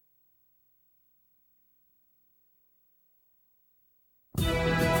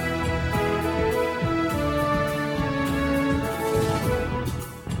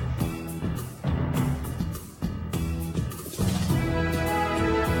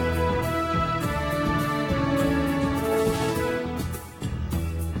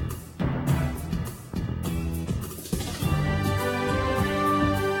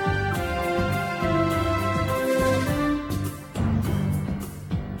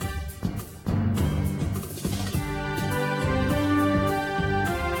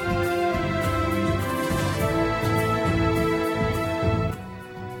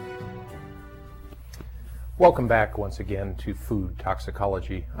Welcome back once again to Food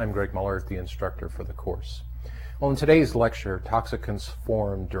Toxicology. I'm Greg Muller, the instructor for the course. Well, in today's lecture, Toxicants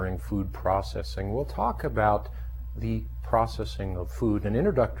Formed During Food Processing, we'll talk about the processing of food in an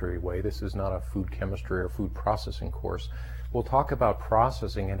introductory way. This is not a food chemistry or food processing course. We'll talk about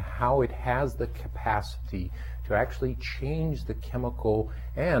processing and how it has the capacity to actually change the chemical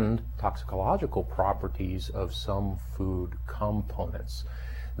and toxicological properties of some food components.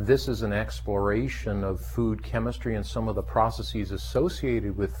 This is an exploration of food chemistry and some of the processes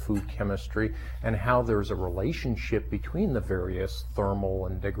associated with food chemistry and how there's a relationship between the various thermal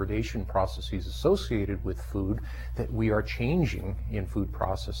and degradation processes associated with food that we are changing in food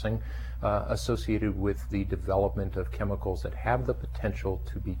processing, associated with the development of chemicals that have the potential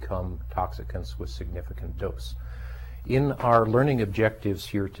to become toxicants with significant dose. In our learning objectives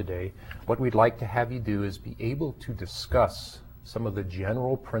here today, what we'd like to have you do is be able to discuss some of the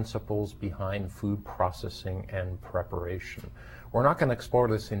general principles behind food processing and preparation. We're not going to explore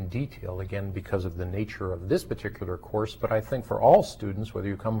this in detail, again, because of the nature of this particular course, but I think for all students, whether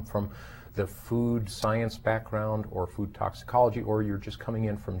you come from the food science background or food toxicology, or you're just coming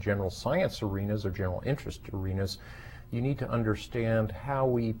in from general science arenas or general interest arenas, you need to understand how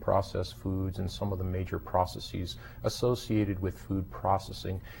we process foods and some of the major processes associated with food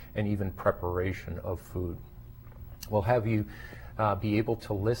processing and even preparation of food. We'll have you be able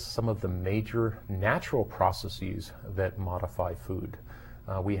to list some of the major natural processes that modify food.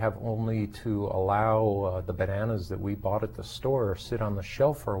 We have only to allow the bananas that we bought at the store sit on the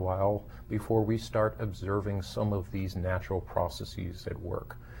shelf for a while before we start observing some of these natural processes at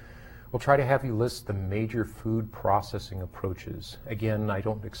work. We'll try to have you list the major food processing approaches. Again, I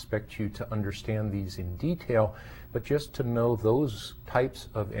don't expect you to understand these in detail, but just to know those types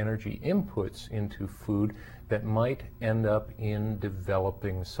of energy inputs into food that might end up in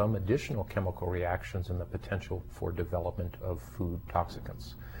developing some additional chemical reactions and the potential for development of food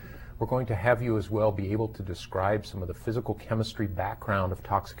toxicants. We're going to have you as well be able to describe some of the physical chemistry background of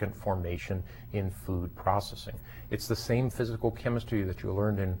toxicant formation in food processing. It's the same physical chemistry that you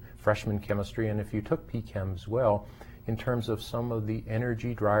learned in freshman chemistry, and if you took PChem as well, in terms of some of the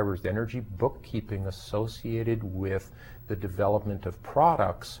energy drivers, the energy bookkeeping associated with the development of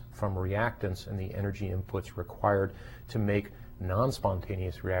products from reactants and the energy inputs required to make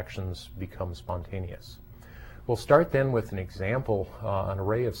non-spontaneous reactions become spontaneous. We'll start then with an example, an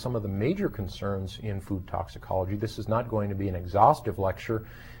array of some of the major concerns in food toxicology. This is not going to be an exhaustive lecture,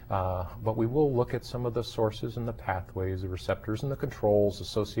 but we will look at some of the sources and the pathways, the receptors and the controls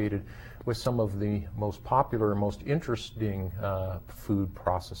associated with some of the most popular and most interesting food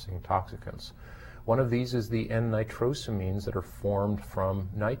processing toxicants. One of these is the N-nitrosamines that are formed from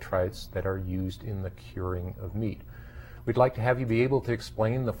nitrites that are used in the curing of meat. We'd like to have you be able to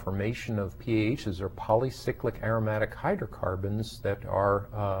explain the formation of PAHs, or polycyclic aromatic hydrocarbons, that are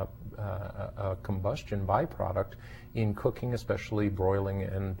a combustion byproduct in cooking, especially broiling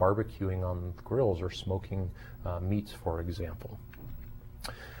and barbecuing on grills or smoking meats, for example.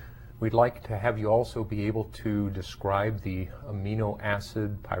 We'd like to have you also be able to describe the amino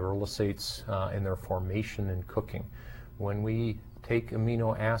acid pyrolysates and their formation in cooking. When we take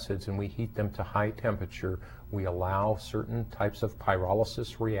amino acids and we heat them to high temperature, we allow certain types of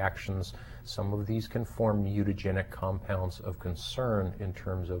pyrolysis reactions. Some of these can form mutagenic compounds of concern in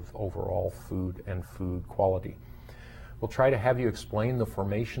terms of overall food and food quality. We'll try to have you explain the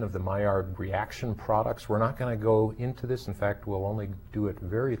formation of the Maillard reaction products. We're not going to go into this. In fact, we'll only do it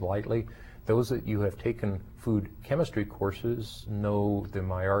very lightly. Those that you have taken food chemistry courses know the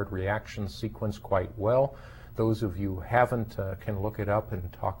Maillard reaction sequence quite well. Those of you who haven't can look it up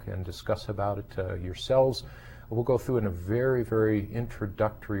and talk and discuss about it yourselves. We'll go through it in a very, very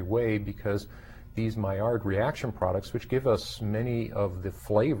introductory way, because these Maillard reaction products, which give us many of the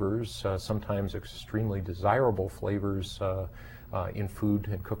flavors, sometimes extremely desirable flavors in food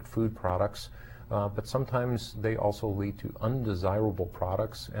and cooked food products, but sometimes they also lead to undesirable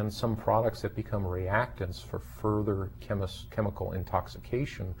products and some products that become reactants for further chemical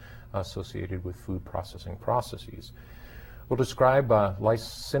intoxication associated with food processing processes. We'll describe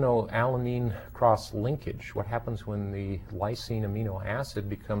lysinoalanine cross-linkage. What happens when the lysine amino acid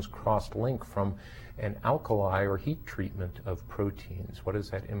becomes cross-linked from an alkali or heat treatment of proteins? What does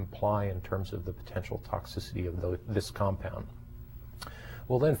that imply in terms of the potential toxicity of this compound?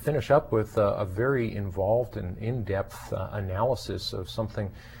 We'll then finish up with a very involved and in-depth analysis of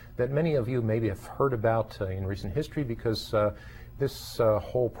something that many of you maybe have heard about in recent history, because this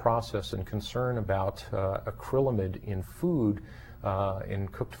whole process and concern about acrylamide in food, in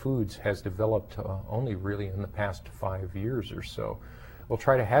cooked foods, has developed only really in the past 5 years or so. we'll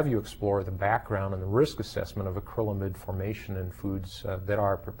try to have you explore the background and the risk assessment of acrylamide formation in foods that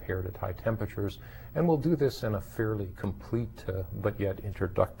are prepared at high temperatures, and we'll do this in a fairly complete but yet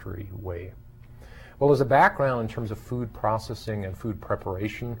introductory way. Well, as a background in terms of food processing and food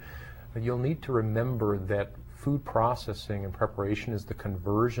preparation, you'll need to remember that food processing and preparation is the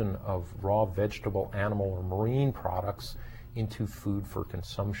conversion of raw vegetable, animal, or marine products into food for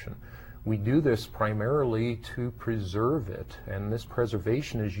consumption. We do this primarily to preserve it, and this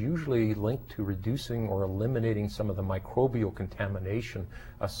preservation is usually linked to reducing or eliminating some of the microbial contamination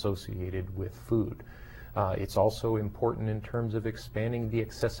associated with food. It's also important in terms of expanding the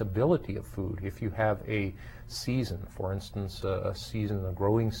accessibility of food. If you have a season, for instance, a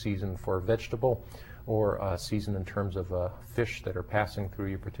growing season for a vegetable, or a season in terms of fish that are passing through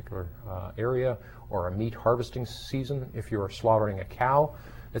your particular area, or a meat harvesting season, if you are slaughtering a cow,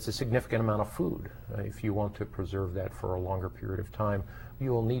 it's a significant amount of food. If you want to preserve that for a longer period of time,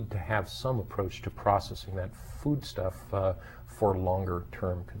 you will need to have some approach to processing that foodstuff for longer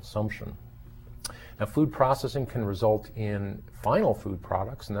term consumption. Now, food processing can result in final food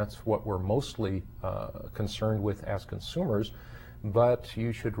products, and that's what we're mostly concerned with as consumers, but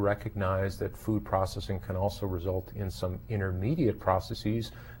you should recognize that food processing can also result in some intermediate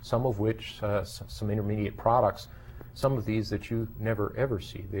processes, some of which, some intermediate products, some of these that you never ever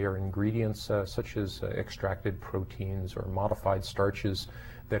see. They are ingredients such as extracted proteins or modified starches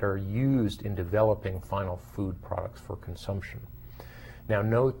that are used in developing final food products for consumption. Now,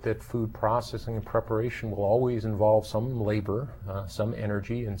 note that food processing and preparation will always involve some labor, some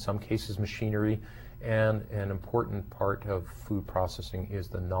energy, in some cases machinery, and an important part of food processing is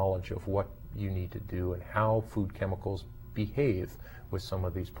the knowledge of what you need to do and how food chemicals behave with some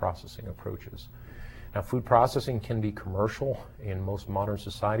of these processing approaches. Now, food processing can be commercial. In most modern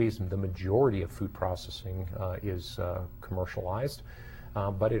societies, the majority of food processing is commercialized.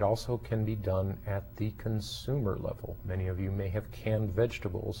 But it also can be done at the consumer level. Many of you may have canned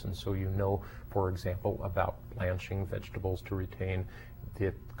vegetables, and so you know, for example, about blanching vegetables to retain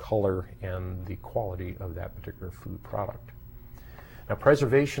the color and the quality of that particular food product. Now,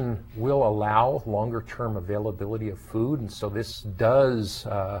 preservation will allow longer-term availability of food, and so this does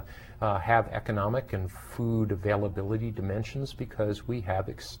have economic and food availability dimensions because we have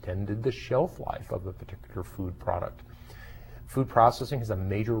extended the shelf life of a particular food product. Food processing has a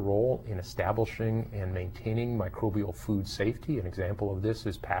major role in establishing and maintaining microbial food safety. An example of this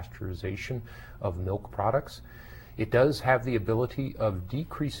is pasteurization of milk products. It does have the ability of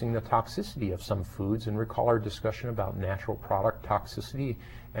decreasing the toxicity of some foods, and recall our discussion about natural product toxicity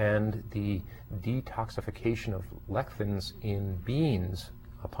and the detoxification of lectins in beans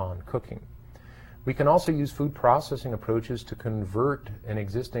upon cooking. We can also use food processing approaches to convert an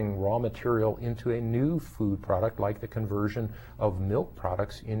existing raw material into a new food product, like the conversion of milk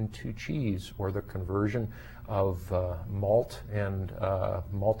products into cheese, or the conversion of malt and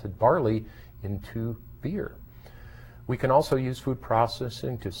malted barley into beer. We can also use food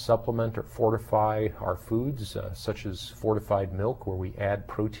processing to supplement or fortify our foods, such as fortified milk, where we add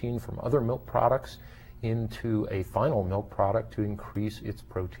protein from other milk products into a final milk product to increase its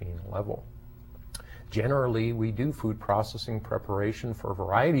protein level. Generally, we do food processing preparation for a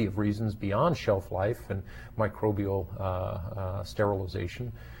variety of reasons beyond shelf life and microbial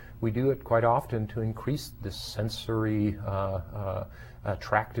sterilization. We do it quite often to increase the sensory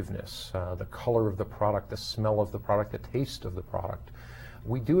attractiveness, the color of the product, the smell of the product, the taste of the product.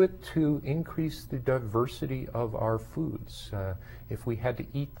 We do it to increase the diversity of our foods. If we had to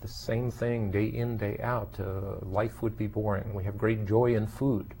eat the same thing day in, day out, life would be boring. We have great joy in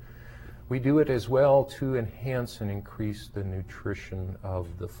food. We do it as well to enhance and increase the nutrition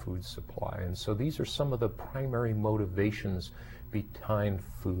of the food supply. And so these are some of the primary motivations behind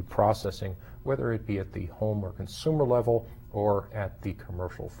food processing, whether it be at the home or consumer level or at the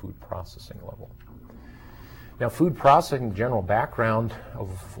commercial food processing level. Now, food processing, general background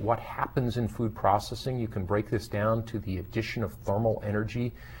of what happens in food processing, you can break this down to the addition of thermal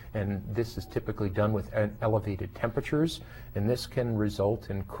energy, and this is typically done with elevated temperatures, and this can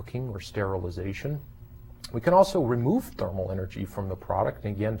result in cooking or sterilization. We can also remove thermal energy from the product,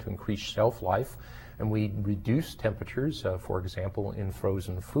 again, to increase shelf life, and we reduce temperatures, for example, in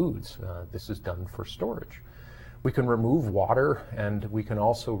frozen foods. This is done for storage. We can remove water, and we can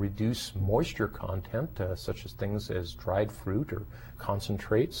also reduce moisture content, such as things as dried fruit or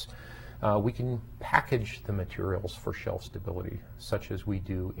concentrates. We can package the materials for shelf stability, such as we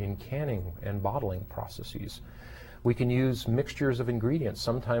do in canning and bottling processes. We can use mixtures of ingredients.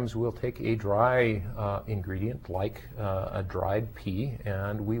 Sometimes we'll take a dry ingredient, like a dried pea,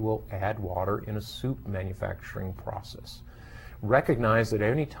 and we will add water in a soup manufacturing process. recognize that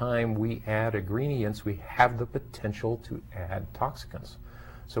any time we add ingredients, we have the potential to add toxicants.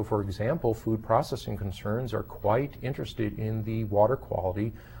 So for example, food processing concerns are quite interested in the water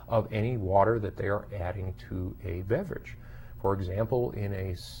quality of any water that they are adding to a beverage. For example, in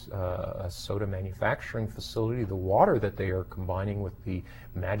a soda manufacturing facility, the water that they are combining with the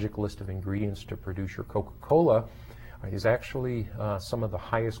magic list of ingredients to produce your Coca-Cola is actually some of the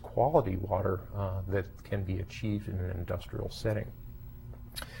highest quality water that can be achieved in an industrial setting.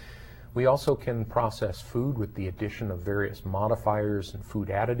 We also can process food with the addition of various modifiers and food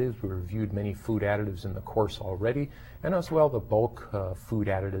additives. We reviewed many food additives in the course already, and as well the bulk food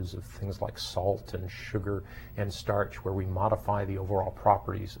additives of things like salt and sugar and starch, where we modify the overall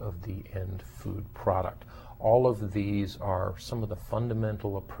properties of the end food product. All of these are some of the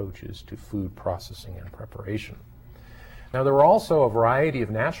fundamental approaches to food processing and preparation. Now, there are also a variety of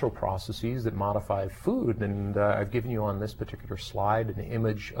natural processes that modify food, and I've given you on this particular slide an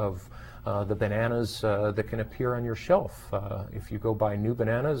image of the bananas that can appear on your shelf. If you go buy new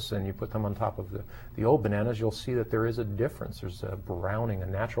bananas and you put them on top of the old bananas, you'll see that there is a difference. There's a browning, a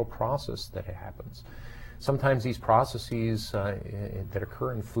natural process that happens. Sometimes these processes that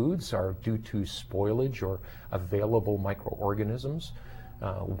occur in foods are due to spoilage or available microorganisms.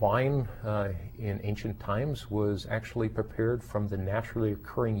 Wine in ancient times was actually prepared from the naturally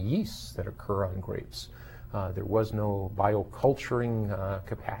occurring yeasts that occur on grapes. There was no bioculturing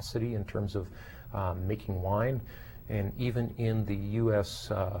capacity in terms of making wine. And even in the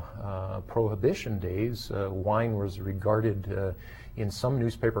U.S. Prohibition days, wine was regarded in some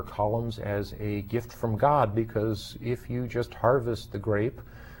newspaper columns as a gift from God, because if you just harvest the grape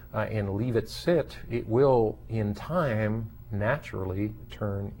and leave it sit, it will, in time, naturally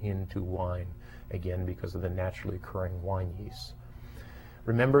turn into wine, again because of the naturally occurring wine yeast.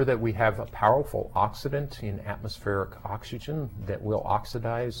 Remember that we have a powerful oxidant in atmospheric oxygen that will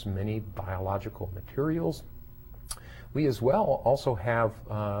oxidize many biological materials. We as well also have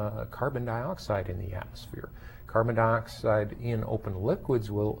carbon dioxide in the atmosphere. Carbon dioxide in open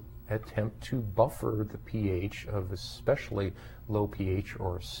liquids will attempt to buffer the pH of especially low pH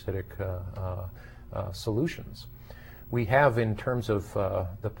or acidic solutions. We have, in terms of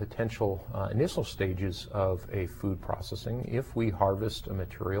the potential initial stages of a food processing, if we harvest a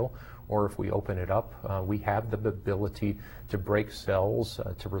material or if we open it up, we have the ability to break cells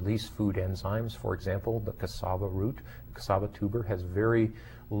to release food enzymes. For example, the cassava root, the cassava tuber, has very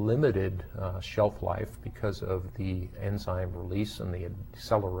limited shelf life because of the enzyme release and the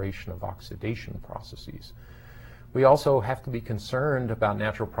acceleration of oxidation processes. We also have to be concerned about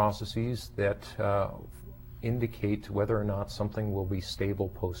natural processes that indicate whether or not something will be stable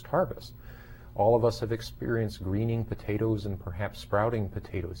post-harvest. All of us have experienced greening potatoes and perhaps sprouting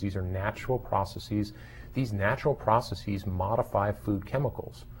potatoes. These are natural processes. These natural processes modify food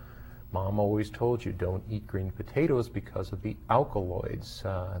chemicals. Mom always told you don't eat green potatoes because of the alkaloids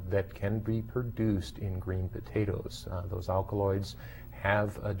that can be produced in green potatoes. Those alkaloids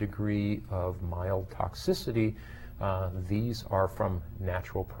have a degree of mild toxicity. These are from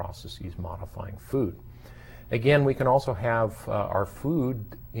natural processes modifying food. Again, we can also have our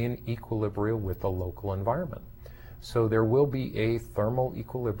food in equilibrium with the local environment. So there will be a thermal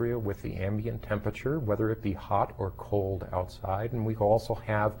equilibrium with the ambient temperature, whether it be hot or cold outside, and we also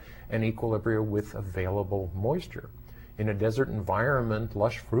have an equilibrium with available moisture. In a desert environment,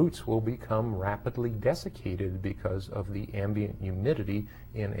 lush fruits will become rapidly desiccated because of the ambient humidity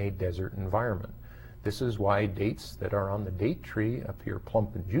in a desert environment. This is why dates that are on the date tree appear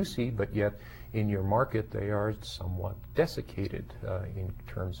plump and juicy, but yet in your market they are somewhat desiccated in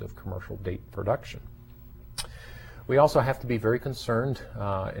terms of commercial date production. We also have to be very concerned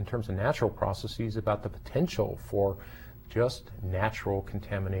in terms of natural processes about the potential for just natural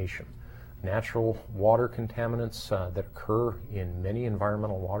contamination. Natural water contaminants that occur in many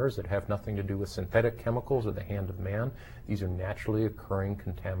environmental waters that have nothing to do with synthetic chemicals or the hand of man. These are naturally occurring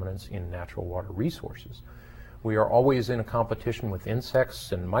contaminants in natural water resources. We are always in a competition with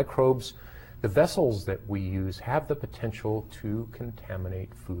insects and microbes. The vessels that we use have the potential to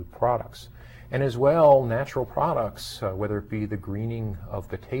contaminate food products. And as well, natural products, whether it be the greening of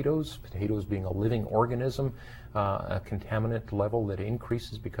potatoes being a living organism, a contaminant level that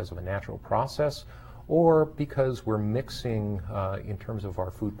increases because of a natural process, or because we're mixing, in terms of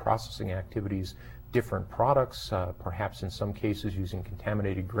our food processing activities, different products, perhaps in some cases using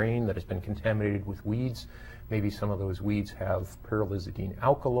contaminated grain that has been contaminated with weeds. Maybe some of those weeds have pyrrolizidine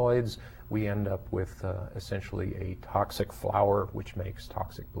alkaloids. We end up with essentially a toxic flour which makes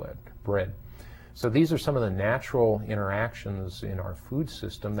toxic bread. So these are some of the natural interactions in our food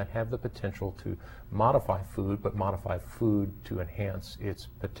system that have the potential to modify food, but modify food to enhance its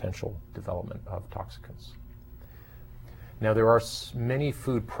potential development of toxicants. Now, there are many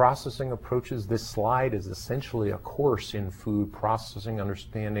food processing approaches. This slide is essentially a course in food processing,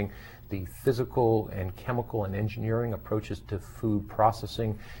 understanding the physical and chemical and engineering approaches to food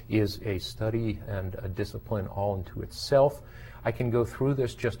processing is a study and a discipline all into itself. I can go through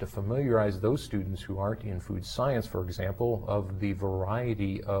this just to familiarize those students who aren't in food science, for example, of the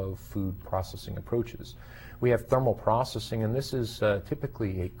variety of food processing approaches. We have thermal processing, and this is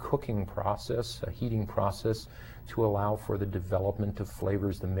typically a cooking process, a heating process, to allow for the development of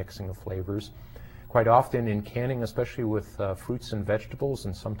flavors, the mixing of flavors. Quite often in canning, especially with fruits and vegetables,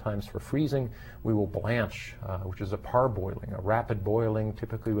 and sometimes for freezing, we will blanch, which is a parboiling, a rapid boiling,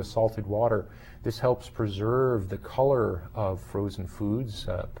 typically with salted water. This helps preserve the color of frozen foods,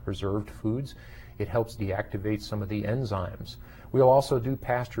 preserved foods. It helps deactivate some of the enzymes. We'll also do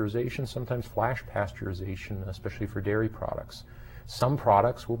pasteurization, sometimes flash pasteurization, especially for dairy products. Some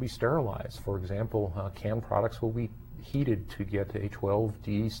products will be sterilized. For example, canned products will be heated to get a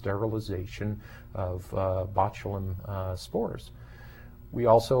 12D sterilization of botulinum spores. We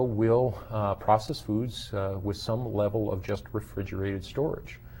also will process foods with some level of just refrigerated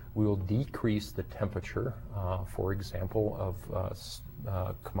storage. We will decrease the temperature, for example,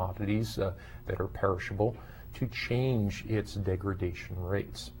 of commodities that are perishable to change its degradation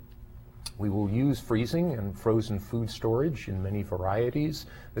rates. We will use freezing and frozen food storage in many varieties.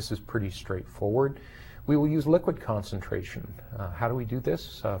 This is pretty straightforward. We will use liquid concentration. How do we do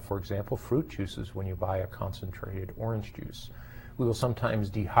this? For example, fruit juices when you buy a concentrated orange juice. We will sometimes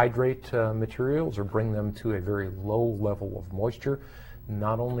dehydrate materials or bring them to a very low level of moisture,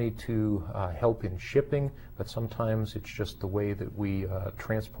 not only to help in shipping, but sometimes it's just the way that we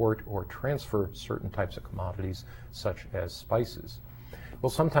transport or transfer certain types of commodities, such as spices. We'll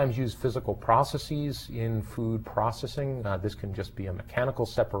sometimes use physical processes in food processing. This can just be a mechanical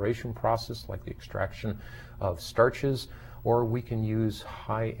separation process like the extraction of starches, or we can use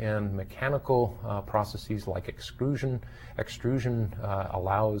high-end mechanical processes like extrusion. Extrusion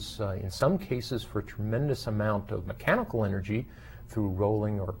allows, in some cases, for a tremendous amount of mechanical energy through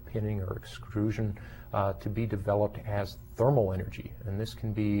rolling or pinning or extrusion to be developed as thermal energy. And this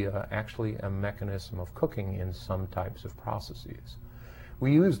can be actually a mechanism of cooking in some types of processes.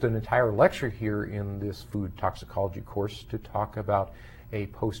 We used an entire lecture here in this food toxicology course to talk about a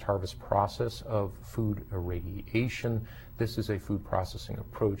post-harvest process of food irradiation. This is a food processing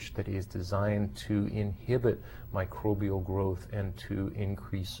approach that is designed to inhibit microbial growth and to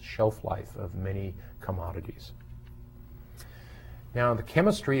increase shelf life of many commodities. Now, the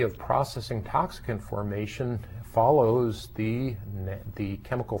chemistry of processing toxicant formation follows the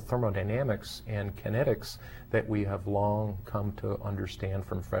chemical thermodynamics and kinetics that we have long come to understand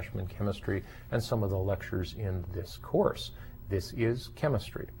from freshman chemistry and some of the lectures in this course. This is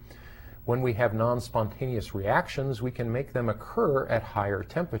chemistry. When we have non-spontaneous reactions, we can make them occur at higher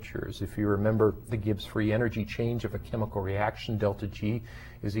temperatures. If you remember the Gibbs free energy change of a chemical reaction, delta G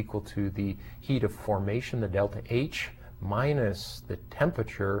is equal to the heat of formation, the delta H, minus the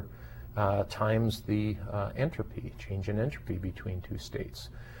temperature times the entropy, change in entropy between two states.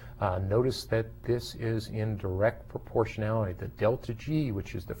 Notice that this is in direct proportionality. The delta G,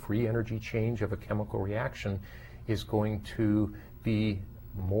 which is the free energy change of a chemical reaction, is going to be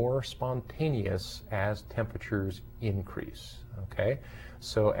more spontaneous as temperatures increase. Okay?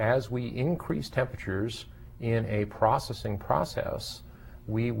 So as we increase temperatures in a processing process,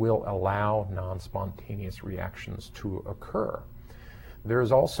 we will allow non-spontaneous reactions to occur. There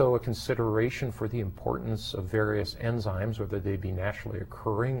is also a consideration for the importance of various enzymes, whether they be naturally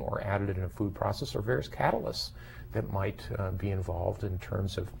occurring or added in a food process, or various catalysts that might be involved in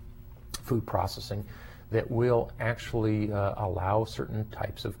terms of food processing that will actually allow certain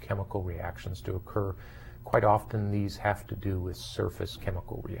types of chemical reactions to occur. Quite often these have to do with surface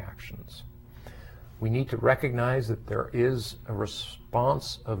chemical reactions. We need to recognize that there is a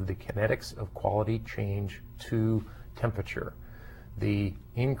response of the kinetics of quality change to temperature. The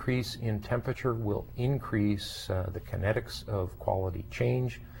increase in temperature will increase the kinetics of quality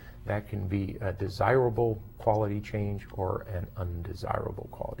change. That can be a desirable quality change or an undesirable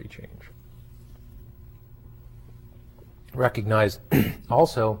quality change. Recognize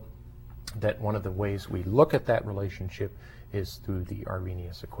also that one of the ways we look at that relationship is through the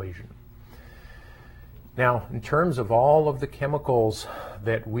Arrhenius equation. Now, in terms of all of the chemicals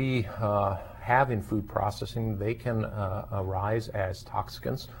that we have in food processing, they can arise as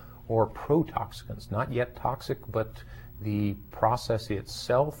toxicants or protoxicants, not yet toxic, but the process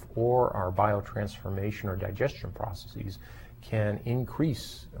itself or our biotransformation or digestion processes can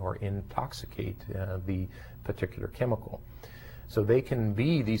increase or intoxicate the particular chemical. So they can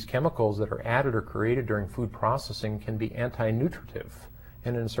be, these chemicals that are added or created during food processing can be anti-nutritive.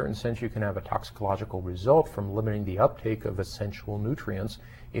 And in a certain sense, you can have a toxicological result from limiting the uptake of essential nutrients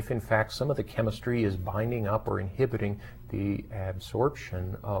if in fact some of the chemistry is binding up or inhibiting the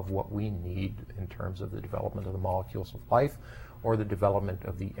absorption of what we need in terms of the development of the molecules of life or the development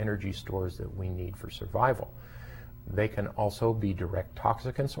of the energy stores that we need for survival. They can also be direct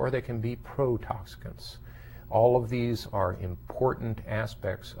toxicants or they can be protoxicants. All of these are important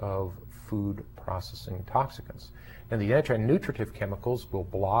aspects of food processing toxicants. And the anti-nutritive chemicals will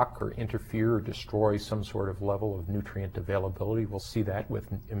block or interfere or destroy some sort of level of nutrient availability. We'll see that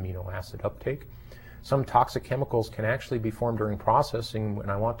with amino acid uptake. Some toxic chemicals can actually be formed during processing, and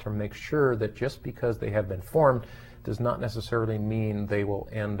I want to make sure that just because they have been formed does not necessarily mean they will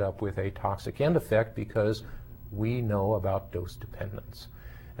end up with a toxic end effect, because we know about dose dependence.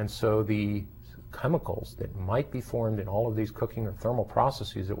 And so the chemicals that might be formed in all of these cooking or thermal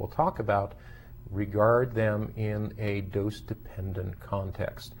processes that we'll talk about, regard them in a dose-dependent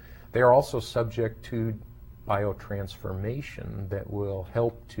context. They are also subject to biotransformation that will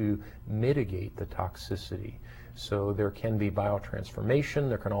help to mitigate the toxicity. So there can be biotransformation,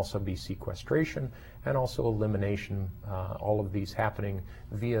 there can also be sequestration, and also elimination, all of these happening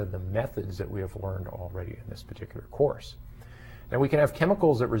via the methods that we have learned already in this particular course. Now, we can have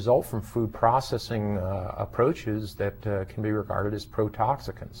chemicals that result from food processing approaches that can be regarded as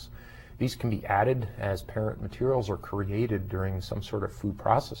protoxicants. These can be added as parent materials or created during some sort of food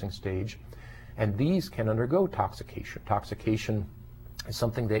processing stage, and these can undergo toxication. Toxication is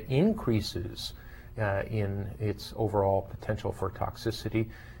something that increases in its overall potential for toxicity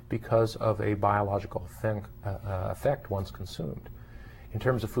because of a biological effect once consumed. In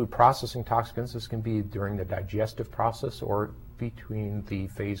terms of food processing toxicants, this can be during the digestive process or between the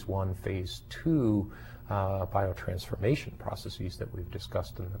phase 1, phase 2 biotransformation processes that we've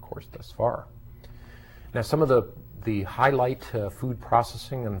discussed in the course thus far. Now, some of the highlight food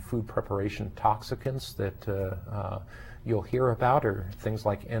processing and food preparation toxicants that you'll hear about are things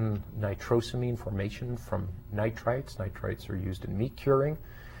like N-nitrosamine formation from nitrites. Nitrites are used in meat curing.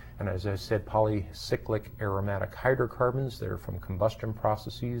 And as I said, polycyclic aromatic hydrocarbons that are from combustion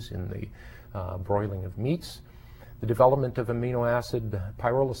processes in the broiling of meats. The development of amino acid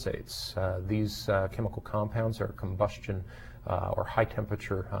pyrolysates. These chemical compounds are combustion or high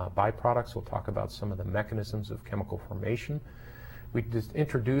temperature byproducts. We'll talk about some of the mechanisms of chemical formation. We just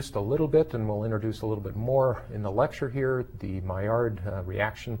introduced a little bit, and we'll introduce a little bit more in the lecture here, the Maillard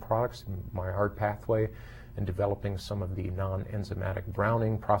reaction products, Maillard pathway, and developing some of the non-enzymatic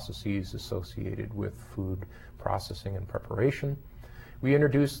browning processes associated with food processing and preparation. We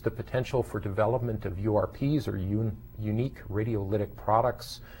introduced the potential for development of URPs, or unique radiolytic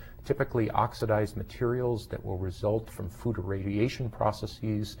products, typically oxidized materials that will result from food irradiation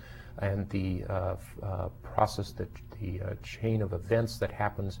processes and the process that the chain of events that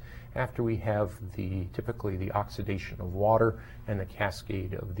happens after we have typically the oxidation of water and the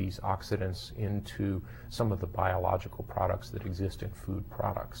cascade of these oxidants into some of the biological products that exist in food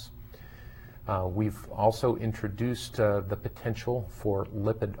products. We've also introduced the potential for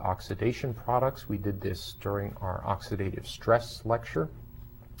lipid oxidation products. We did this during our oxidative stress lecture.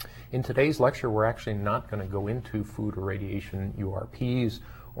 In today's lecture, we're actually not going to go into food irradiation URPs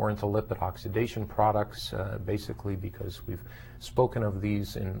or into lipid oxidation products, basically because we've spoken of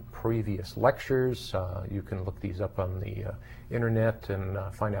these in previous lectures. You can look these up on the internet and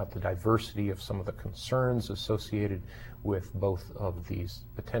find out the diversity of some of the concerns associated with both of these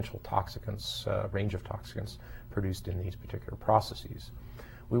potential toxicants, range of toxicants produced in these particular processes.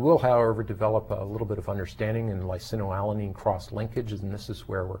 We will, however, develop a little bit of understanding in lysinoalanine cross-linkage, and this is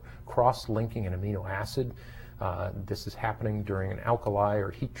where we're cross-linking an amino acid. This is happening during an alkali or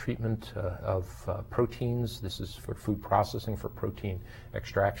heat treatment of proteins. This is for food processing, for protein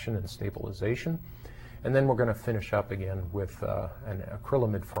extraction and stabilization. And then we're going to finish up again with an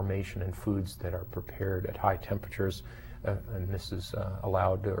acrylamide formation in foods that are prepared at high temperatures, and this is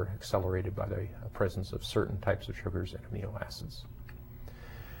allowed or accelerated by the presence of certain types of sugars and amino acids.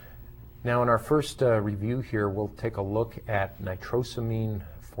 Now, in our first review here, we'll take a look at nitrosamine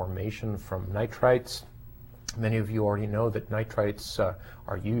formation from nitrites. Many of you already know that nitrites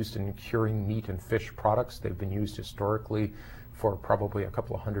are used in curing meat and fish products. They've been used historically for probably a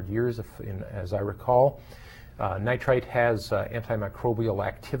couple of hundred years, as I recall. Nitrite has antimicrobial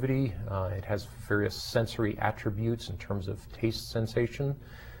activity. It has various sensory attributes in terms of taste sensation.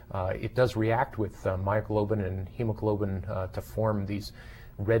 It does react with myoglobin and hemoglobin to form these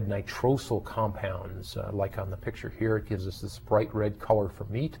red nitrosyl compounds. Like on the picture here, it gives us this bright red color for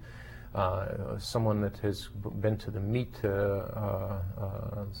meat. Someone that has been to the meat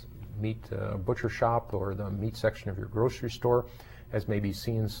butcher shop or the meat section of your grocery store has maybe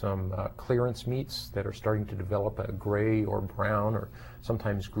seen some clearance meats that are starting to develop a gray or brown or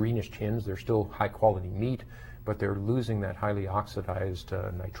sometimes greenish tinge. They're still high quality meat, but they're losing that highly oxidized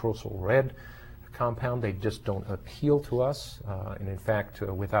nitrosyl red compound. They just don't appeal to us. And in fact,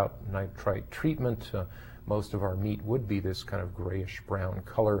 without nitrite treatment, most of our meat would be this kind of grayish brown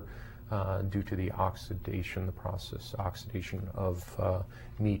color due to the oxidation, the process oxidation of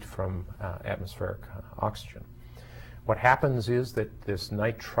meat from atmospheric oxygen. What happens is that this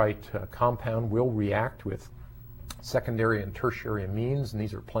nitrite compound will react with secondary and tertiary amines, and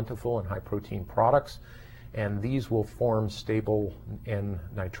these are plentiful in high protein products, and these will form stable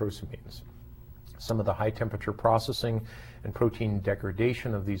N-nitrosamines. Some of the high temperature processing and protein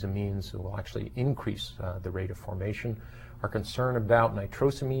degradation of these amines will actually increase the rate of formation. Our concern about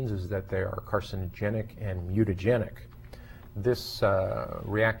nitrosamines is that they are carcinogenic and mutagenic. This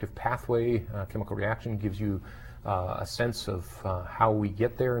reactive pathway chemical reaction gives you a sense of how we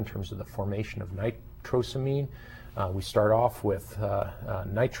get there in terms of the formation of nitrosamine. We start off with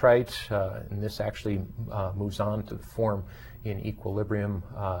nitrite, and this actually moves on to form in equilibrium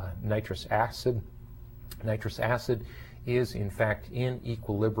nitrous acid. Nitrous acid is in fact in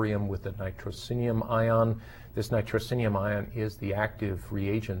equilibrium with the nitrosinium ion. This nitrosinium ion is the active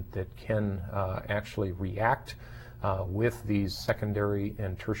reagent that can actually react with these secondary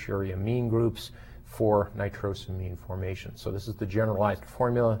and tertiary amine groups for nitrosamine formation. So this is the generalized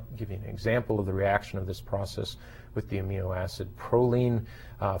formula. I'll give you an example of the reaction of this process with the amino acid proline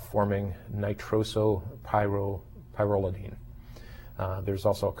forming nitrosopyrrolidine. There's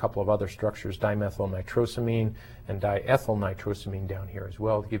also a couple of other structures, dimethylnitrosamine and diethylnitrosamine down here as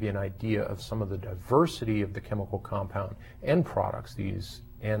well, to give you an idea of some of the diversity of the chemical compound end products, these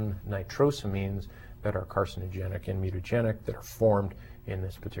N-nitrosamines that are carcinogenic and mutagenic that are formed in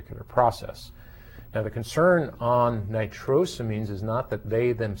this particular process. Now, the concern on nitrosamines is not that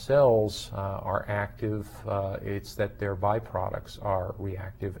they themselves are active, it's that their byproducts are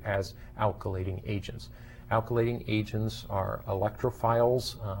reactive as alkylating agents. Alkylating agents are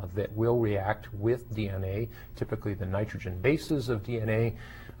electrophiles that will react with DNA, typically the nitrogen bases of DNA.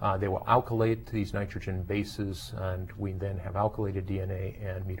 They will alkylate these nitrogen bases, and we then have alkylated DNA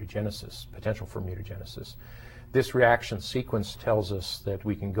and mutagenesis, potential for mutagenesis. This reaction sequence tells us that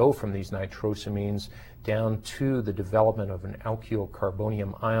we can go from these nitrosamines down to the development of an alkyl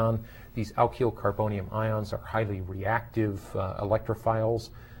carbonium ion. These alkyl carbonium ions are highly reactive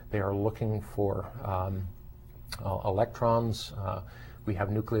electrophiles. They are looking for electrons. We have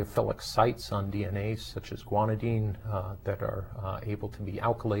nucleophilic sites on DNA, such as guanidine, that are able to be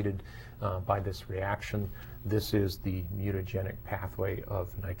alkylated by this reaction. This is the mutagenic pathway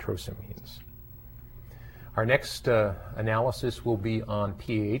of nitrosamines. Our next analysis will be on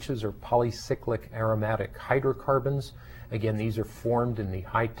PAHs, or polycyclic aromatic hydrocarbons. Again, these are formed in the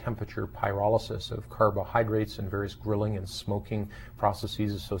high temperature pyrolysis of carbohydrates and various grilling and smoking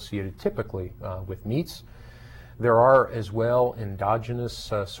processes associated typically with meats. There are as well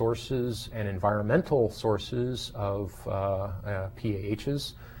endogenous sources and environmental sources of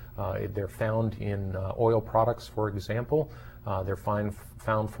PAHs. They're found in oil products, for example. They're found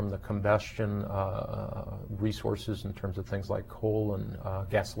from the combustion resources in terms of things like coal and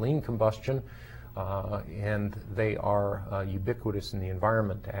gasoline combustion, and they are ubiquitous in the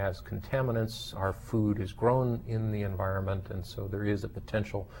environment as contaminants. Our food is grown in the environment, and so there is a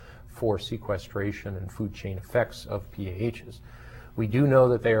potential for sequestration and food chain effects of PAHs. We do know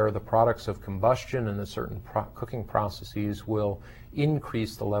that they are the products of combustion, and that certain cooking processes will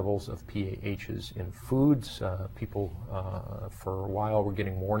increase the levels of PAHs in foods. People, for a while, were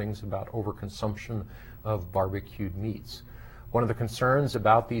getting warnings about overconsumption of barbecued meats. One of the concerns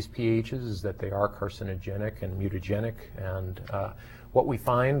about these PAHs is that they are carcinogenic and mutagenic, and what we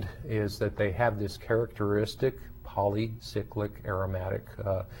find is that they have this characteristic polycyclic aromatic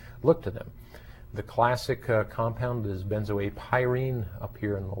look to them. The classic compound is benzoapyrene up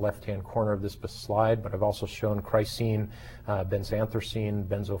here in the left-hand corner of this slide, but I've also shown chrysene, benzanthracene,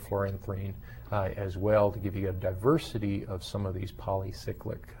 benzofluoranthene as well, to give you a diversity of some of these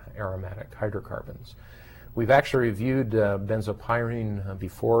polycyclic aromatic hydrocarbons. We've actually reviewed benzopyrene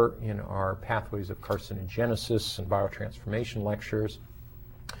before in our Pathways of Carcinogenesis and Biotransformation lectures.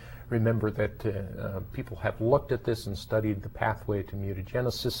 Remember that people have looked at this and studied the pathway to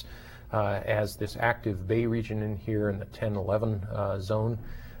mutagenesis as this active Bay region in here in the 10-11 zone.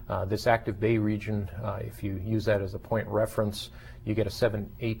 This active Bay region, if you use that as a point reference, you get a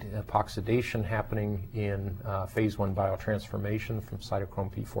 7,8 epoxidation happening in phase 1 biotransformation from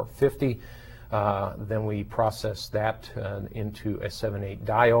cytochrome P450. Then we process that into a 7,8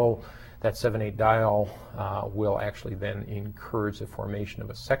 diol. That 7,8 diol will actually then encourage the formation of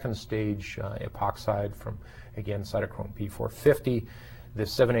a second stage epoxide from, again, cytochrome P450.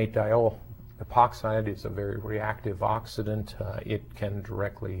 This 7,8 diol epoxide is a very reactive oxidant. It can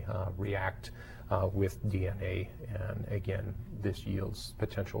directly react with DNA, and again, this yields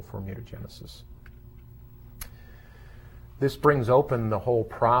potential for mutagenesis. This brings open the whole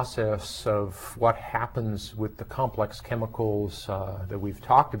process of what happens with the complex chemicals that we've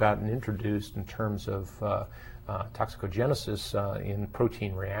talked about and introduced in terms of toxicogenesis in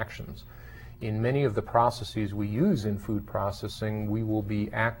protein reactions. In many of the processes we use in food processing, we will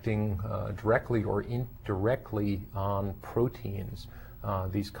be acting directly or indirectly on proteins.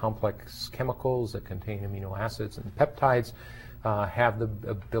 These complex chemicals that contain amino acids and peptides have the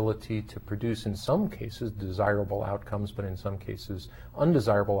ability to produce, in some cases, desirable outcomes, but in some cases,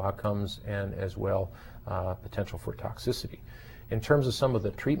 undesirable outcomes, and as well, potential for toxicity. In terms of some of the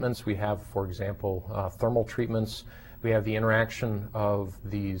treatments, we have, for example, thermal treatments. We have the interaction of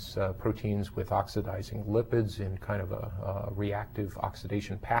these proteins with oxidizing lipids in kind of a reactive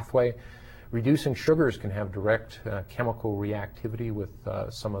oxidation pathway. Reducing sugars can have direct chemical reactivity with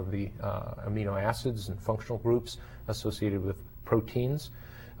some of the amino acids and functional groups associated with proteins.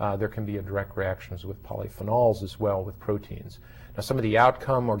 There can be direct reactions with polyphenols as well with proteins. Now, some of the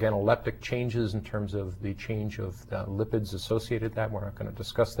outcome organoleptic changes in terms of the change of the lipids associated with that, we're not going to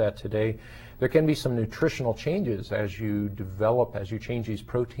discuss that today. There can be some nutritional changes as you develop, as you change these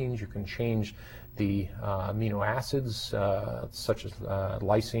proteins. You can change the amino acids such as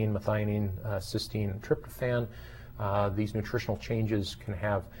lysine, methionine, cysteine, and tryptophan. These nutritional changes can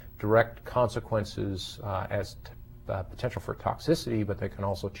have direct consequences as potential for toxicity, but they can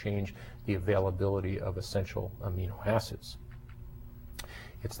also change the availability of essential amino acids.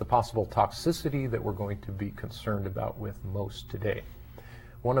 It's the possible toxicity that we're going to be concerned about with most today.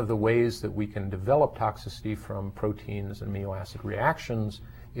 One of the ways that we can develop toxicity from proteins and amino acid reactions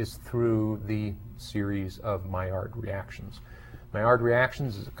is through the series of Maillard reactions. Maillard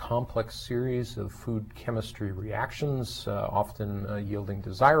reactions is a complex series of food chemistry reactions, often yielding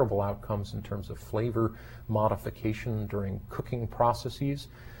desirable outcomes in terms of flavor modification during cooking processes.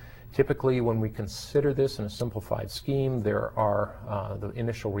 Typically, when we consider this in a simplified scheme, there are the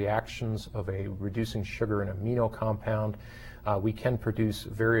initial reactions of a reducing sugar and amino compound. We can produce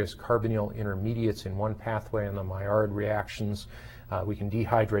various carbonyl intermediates in one pathway in the Maillard reactions. We can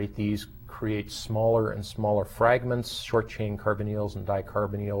dehydrate these, create smaller and smaller fragments, short-chain carbonyls and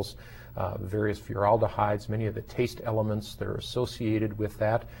dicarbonyls, various furaldehydes, many of the taste elements that are associated with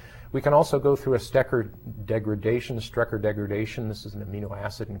that. We can also go through a Strecker degradation. This is an amino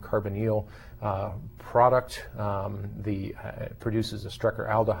acid and carbonyl product. Produces a Strecker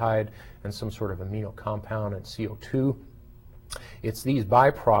aldehyde and some sort of amino compound and CO2. It's these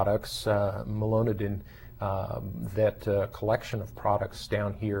byproducts, malonidin, that collection of products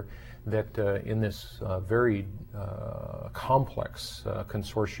down here that in this very complex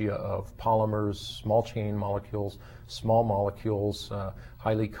consortia of polymers, small chain molecules, small molecules,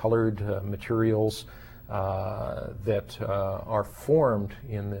 highly colored materials that are formed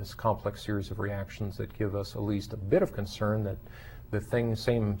in this complex series of reactions that give us at least a bit of concern that the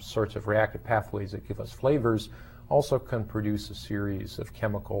same sorts of reactive pathways that give us flavors also can produce a series of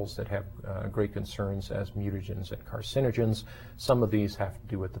chemicals that have great concerns as mutagens and carcinogens. Some of these have to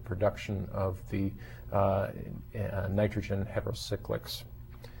do with the production of the nitrogen heterocyclics.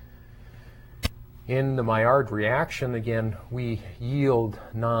 In the Maillard reaction, again, we yield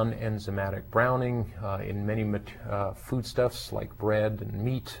non-enzymatic browning in many foodstuffs like bread and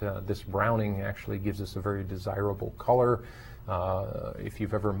meat. This browning actually gives us a very desirable color. If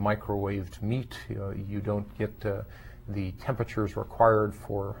you've ever microwaved meat, you don't get the temperatures required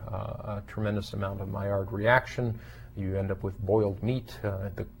for a tremendous amount of Maillard reaction. You end up with boiled meat.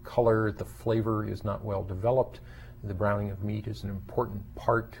 The color, the flavor is not well developed. The browning of meat is an important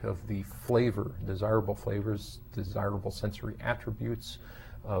part of the flavor, desirable flavors, desirable sensory attributes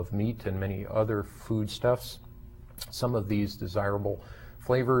of meat and many other foodstuffs. Some of these desirable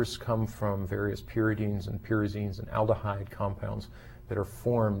flavors come from various pyridines and pyrazines and aldehyde compounds that are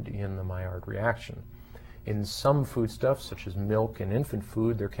formed in the Maillard reaction. In some foodstuffs, such as milk and infant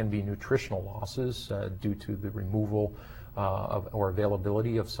food, there can be nutritional losses due to the removal or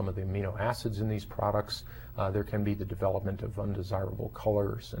availability of some of the amino acids in these products. There can be the development of undesirable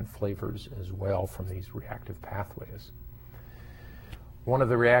colors and flavors as well from these reactive pathways. One of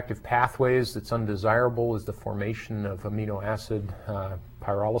the reactive pathways that's undesirable is the formation of amino acid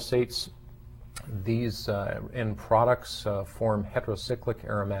pyrolysates. These end products form heterocyclic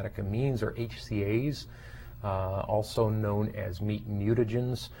aromatic amines, or HCAs, also known as meat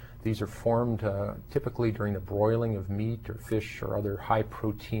mutagens. These are formed typically during the broiling of meat or fish or other high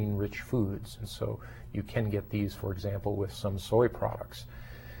protein rich foods, and so you can get these, for example, with some soy products.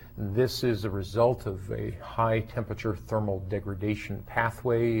 This is a result of a high temperature thermal degradation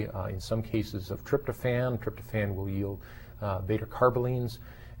pathway, in some cases of tryptophan. Tryptophan will yield beta-carbolines,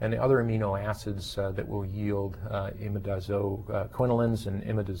 and the other amino acids that will yield imidazoquinolines and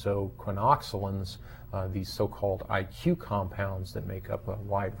imidazoquinoxulins, these so-called IQ compounds that make up a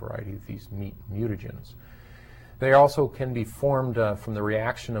wide variety of these meat mutagens. They also can be formed from the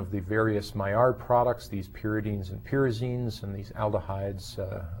reaction of the various Maillard products, these pyridines and pyrazines, and these aldehydes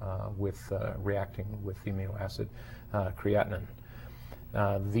reacting with the amino acid creatinine.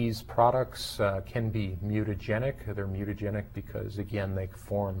 These products can be mutagenic. They're mutagenic because, again, they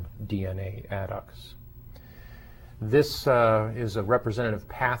form DNA adducts. This is a representative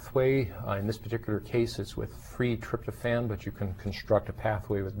pathway. In this particular case, it's with free tryptophan, but you can construct a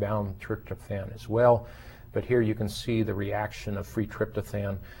pathway with bound tryptophan as well. But here you can see the reaction of free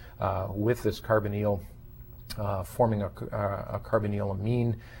tryptophan with this carbonyl, forming a carbonyl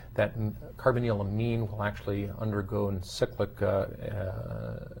amine. That carbonyl amine will actually undergo in cyclic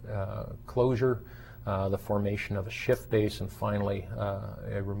closure, the formation of a Schiff base, and finally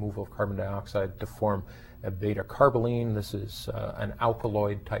a removal of carbon dioxide to form a beta-carboline. This is an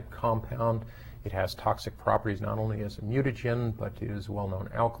alkaloid type compound. It has toxic properties not only as a mutagen, but it is a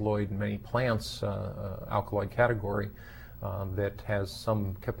well-known alkaloid in many plants, alkaloid category, that has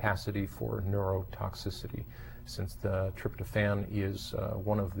some capacity for neurotoxicity, since the tryptophan is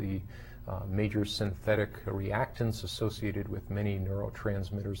one of the major synthetic reactants associated with many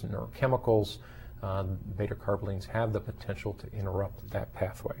neurotransmitters and neurochemicals. Beta-carbolines have the potential to interrupt that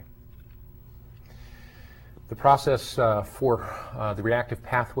pathway. The process for the reactive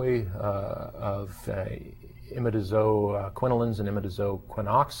pathway of imidazoquinolines and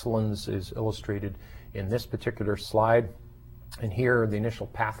imidazoquinoxulins is illustrated in this particular slide. And here, the initial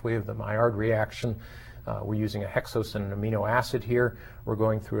pathway of the Maillard reaction, we're using a hexose and an amino acid here. We're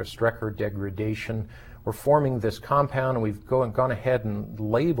going through a Strecker degradation. We're forming this compound, and we've gone ahead and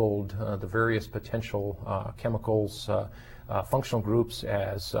labeled the various potential chemicals, functional groups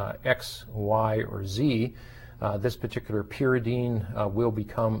as X, Y, or Z. This particular pyridine will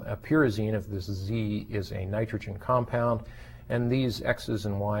become a pyrazine if this Z is a nitrogen compound, and these X's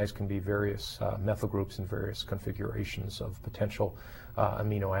and Y's can be various methyl groups and various configurations of potential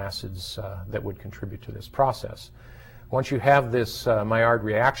amino acids that would contribute to this process. Once you have this Maillard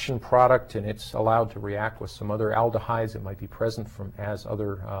reaction product and it's allowed to react with some other aldehydes that might be present from as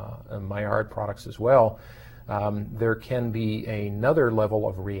other Maillard products as well, there can be another level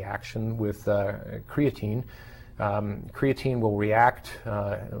of reaction with creatine. Creatine will react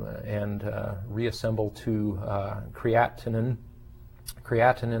and reassemble to creatinine.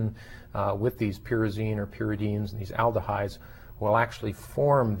 Creatinine with these pyrazine or pyridines and these aldehydes will actually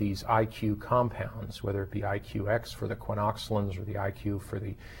form these IQ compounds, whether it be IQX for the quinoxulins or the IQ for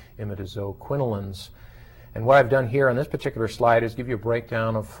the imidazoquinolines. And what I've done here on this particular slide is give you a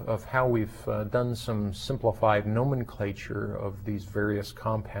breakdown of how we've done some simplified nomenclature of these various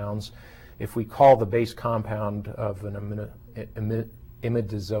compounds. If we call the base compound of an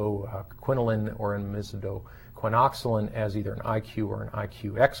imidazoquinoline or an imidazoquinoxulin as either an IQ or an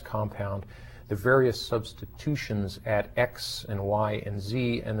IQX compound, the various substitutions at X and Y and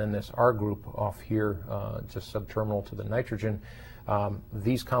Z, and then this R group off here, just subterminal to the nitrogen,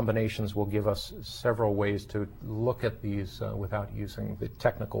 these combinations will give us several ways to look at these without using the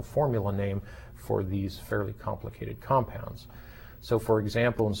technical formula name for these fairly complicated compounds. So, for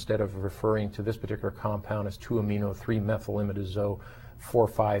example, instead of referring to this particular compound as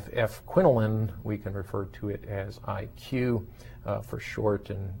 2-amino-3-methyl-imidazo-4,5-F-quinoline, we can refer to it as IQ for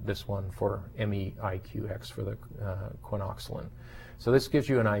short, and this one for MEIQX for the quinoxulin. So this gives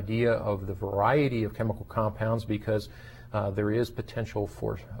you an idea of the variety of chemical compounds, because there is potential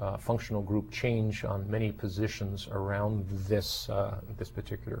for functional group change on many positions around this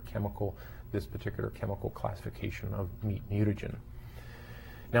particular chemical classification of meat mutagen.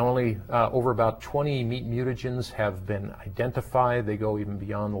 Now, only over about 20 meat mutagens have been identified. They go even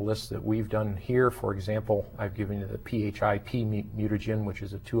beyond the list that we've done here. For example, I've given you the PHIP meat mutagen, which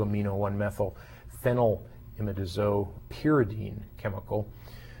is a 2-amino-1-methyl phenyl-imidazopyridine chemical.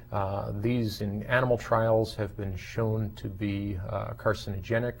 These in animal trials have been shown to be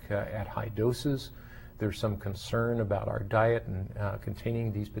carcinogenic at high doses. there's some concern about our diet and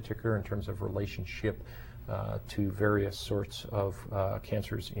containing these particular in terms of relationship to various sorts of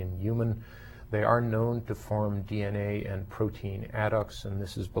cancers in human. They are known to form DNA and protein adducts, and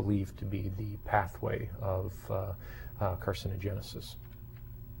this is believed to be the pathway of carcinogenesis.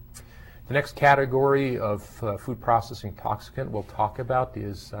 The next category of food processing toxicant we'll talk about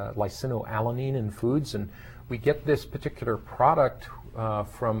is lysinoalanine in foods, and we get this particular product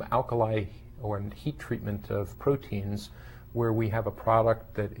from alkali or heat treatment of proteins, where we have a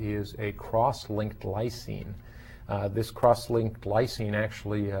product that is a cross-linked lysine. This cross-linked lysine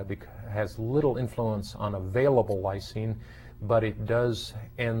actually has little influence on available lysine, but it does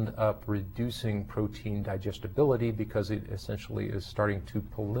end up reducing protein digestibility because it essentially is starting to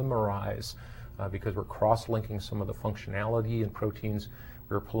polymerize. Because we're cross-linking some of the functionality in proteins,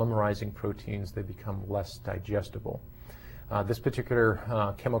 we're polymerizing proteins, they become less digestible. This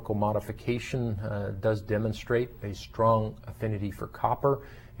particular chemical modification does demonstrate a strong affinity for copper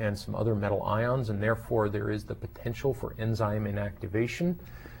and some other metal ions, and therefore there is the potential for enzyme inactivation.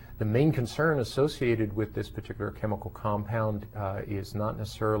 The main concern associated with this particular chemical compound is not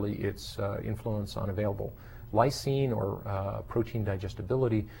necessarily its influence on available lysine or protein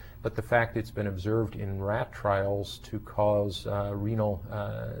digestibility, but the fact it's been observed in rat trials to cause renal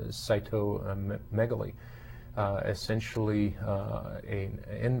cytomegalomy. Essentially an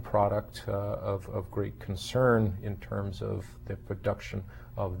end product of great concern in terms of the production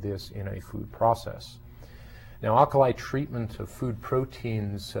of this in a food process. Now, alkali treatment of food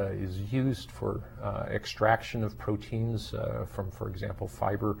proteins is used for extraction of proteins from, for example,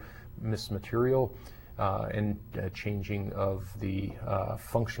 fibrous material and changing of the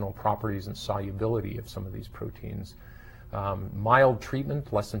functional properties and solubility of some of these proteins. Mild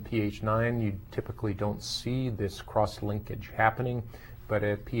treatment, less than pH 9, you typically don't see this cross-linkage happening, but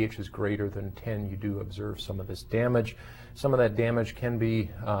at pHs greater than 10, you do observe some of this damage. Some of that damage can be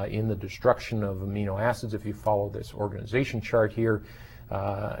in the destruction of amino acids if you follow this organization chart here,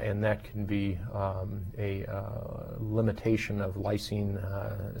 and that can be a limitation of lysine,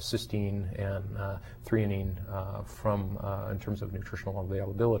 cysteine, and threonine in terms of nutritional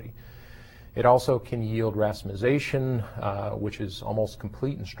availability. It also can yield racemization, which is almost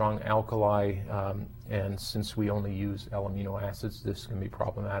complete and strong alkali, and since we only use L-amino acids, this can be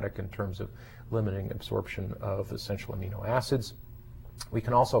problematic in terms of limiting absorption of essential amino acids. We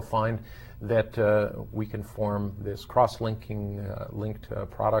can also find that we can form this cross-linking linked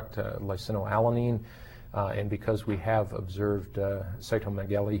product, lysinoalanine, and because we have observed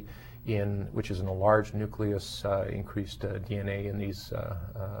cytomegalomy, which is in a large nucleus, increased DNA in these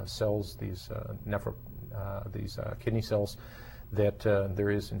cells, these kidney cells, that there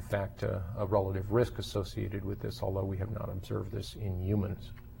is in fact a relative risk associated with this, although we have not observed this in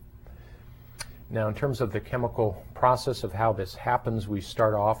humans. Now, in terms of the chemical process of how this happens, we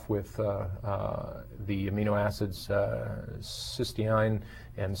start off with the amino acids cysteine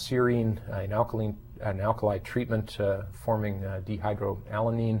and serine, an alkali treatment forming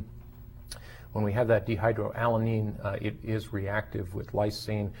dehydroalanine. When we have that dehydroalanine, it is reactive with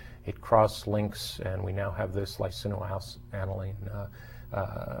lysine. It cross-links, and we now have this lysinoalanine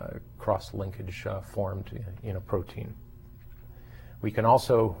cross-linkage formed in a protein. We can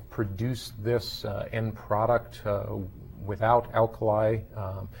also produce this end product without alkali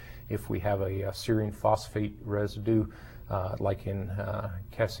if we have a serine phosphate residue, like in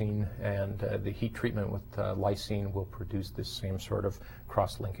casein, and the heat treatment with lysine will produce this same sort of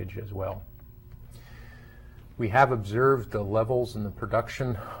cross-linkage as well. We have observed the levels in the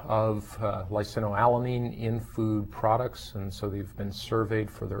production of lysinoalanine in food products, and so they've been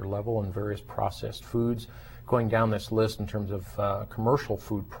surveyed for their level in various processed foods. Going down this list in terms of commercial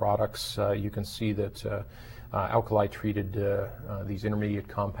food products, you can see that alkali treated these intermediate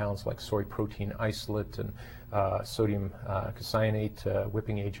compounds like soy protein isolate and sodium caseinate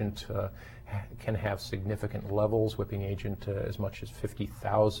whipping agent can have significant levels. Whipping agent as much as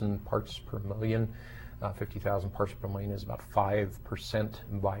 50,000 parts per million. 50,000 parts per million is about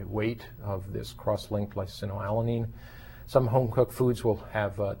 5% by weight of this cross-linked lysinoalanine. Some home-cooked foods will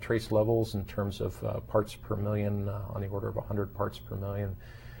have trace levels in terms of parts per million on the order of 100 parts per million.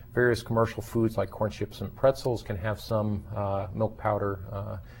 Various commercial foods like corn chips and pretzels can have some milk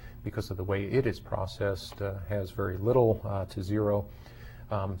powder because of the way it is processed, has very little to zero.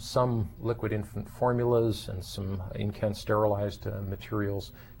 Some liquid infant formulas and some in-can sterilized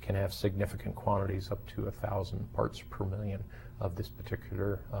materials can have significant quantities up to 1,000 parts per million of this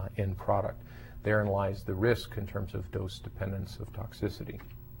particular end product. Therein lies the risk in terms of dose dependence of toxicity.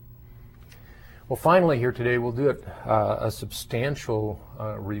 Well, finally here today we'll do a substantial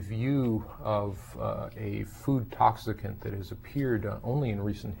review of a food toxicant that has appeared only in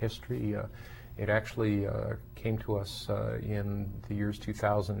recent history. It actually came to us in the years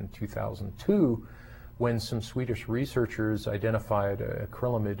 2000 and 2002 when some Swedish researchers identified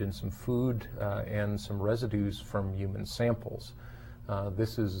acrylamide in some food and some residues from human samples.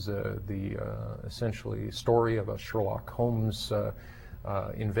 This is the essentially story of a Sherlock Holmes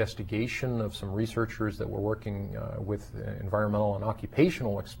investigation of some researchers that were working with environmental and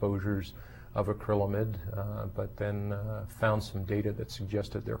occupational exposures of acrylamide, but then found some data that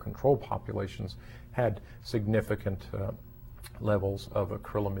suggested their control populations had significant levels of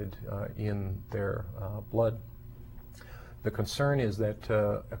acrylamide in their blood. The concern is that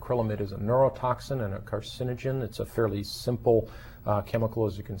acrylamide is a neurotoxin and a carcinogen. It's a fairly simple chemical,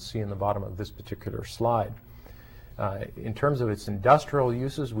 as you can see in the bottom of this particular slide. In terms of its industrial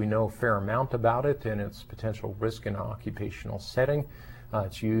uses, we know a fair amount about it and its potential risk in an occupational setting.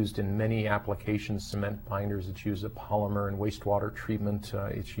 It's used in many applications, cement binders. It's used as polymer and wastewater treatment.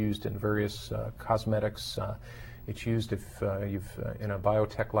 It's used in various cosmetics. It's used if you've in a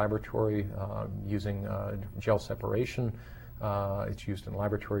biotech laboratory using gel separation. It's used in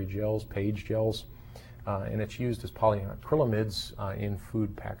laboratory gels, page gels. And it's used as polyacrylamides in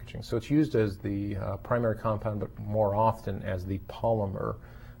food packaging. So it's used as the primary compound, but more often as the polymer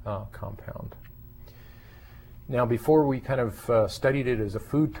compound. Now, before we kind of studied it as a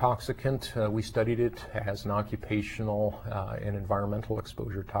food toxicant, we studied it as an occupational and environmental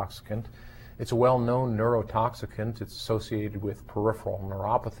exposure toxicant. It's a well-known neurotoxicant. It's associated with peripheral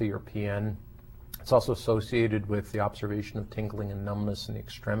neuropathy, or PN. It's also associated with the observation of tingling and numbness in the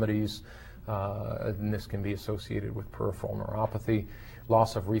extremities. And this can be associated with peripheral neuropathy,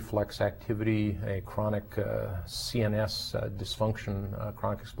 loss of reflex activity, a chronic CNS dysfunction,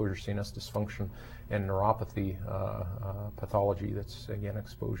 chronic exposure CNS dysfunction, and neuropathy pathology. That's, again,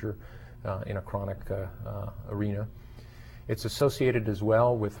 exposure in a chronic arena. It's associated as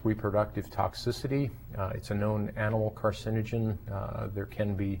well with reproductive toxicity. It's a known animal carcinogen. There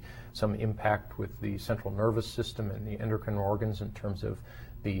can be some impact with the central nervous system and the endocrine organs in terms of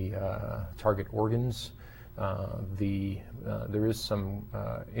the target organs. There is some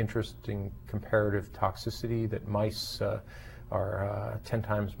interesting comparative toxicity that mice are 10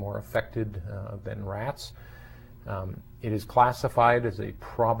 times more affected than rats. It is classified as a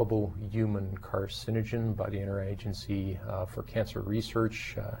probable human carcinogen by the Interagency for Cancer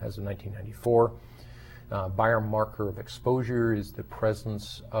Research as of 1994. Biomarker of exposure is the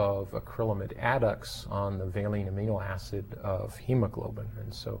presence of acrylamide adducts on the valine amino acid of hemoglobin,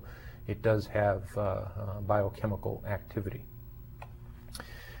 and so it does have biochemical activity.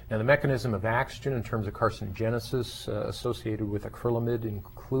 Now, the mechanism of action in terms of carcinogenesis associated with acrylamide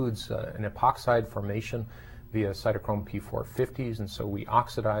includes an epoxide formation via cytochrome P450s, and so we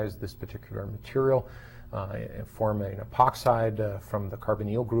oxidize this particular material and form an epoxide from the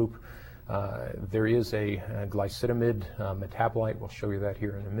carbonyl group. There is a glycitamide metabolite. We'll show you that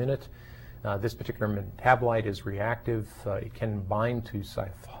here in a minute. This particular metabolite is reactive. It can bind to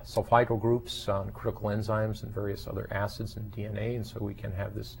sulfidyl groups on critical enzymes and various other acids in DNA, and so we can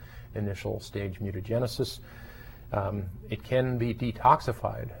have this initial stage mutagenesis. It can be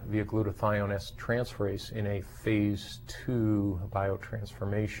detoxified via glutathione S transferase in a phase 2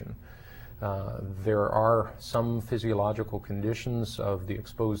 biotransformation. There are some physiological conditions of the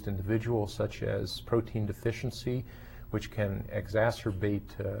exposed individual, such as protein deficiency, which can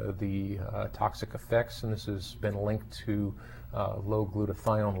exacerbate the toxic effects, and this has been linked to low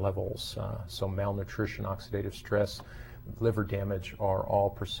glutathione levels. So malnutrition, oxidative stress, liver damage are all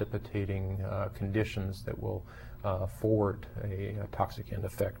precipitating conditions that will forward a toxic end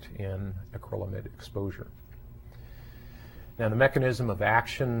effect in acrylamide exposure. Now, the mechanism of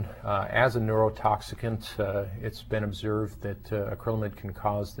action as a neurotoxicant, it's been observed that acrylamide can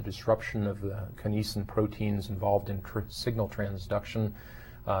cause the disruption of the kinesin proteins involved in signal transduction.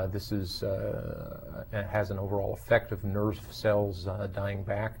 This has an overall effect of nerve cells dying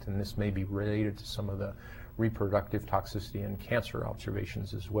back, and this may be related to some of the reproductive toxicity and cancer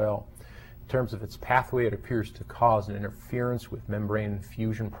observations as well. In terms of its pathway, it appears to cause an interference with membrane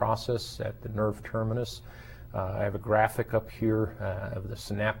fusion process at the nerve terminus. I have a graphic up here of the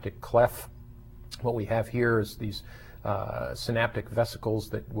synaptic cleft. What we have here is these synaptic vesicles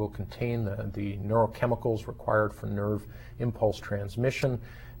that will contain the neurochemicals required for nerve impulse transmission.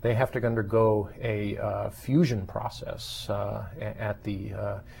 They have to undergo a fusion process at the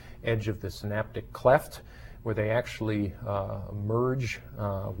edge of the synaptic cleft, where they actually merge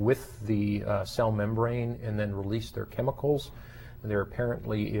with the cell membrane and then release their chemicals. There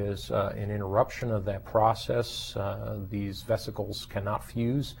apparently is an interruption of that process. These vesicles cannot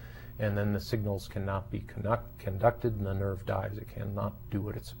fuse, and then the signals cannot be conducted, and the nerve dies. It cannot do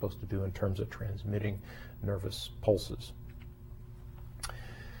what it's supposed to do in terms of transmitting nervous pulses.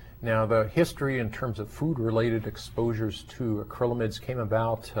 Now, the history in terms of food-related exposures to acrylamides came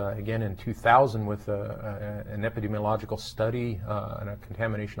about again in 2000 with an epidemiological study and a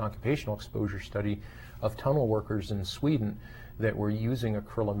contamination occupational exposure study of tunnel workers in Sweden that were using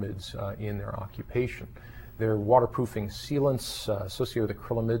acrylamides in their occupation. Their waterproofing sealants associated with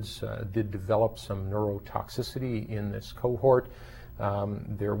acrylamides did develop some neurotoxicity in this cohort.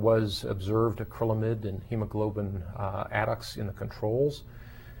 There was observed acrylamide and hemoglobin adducts in the controls.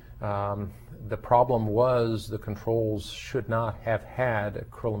 The problem was the controls should not have had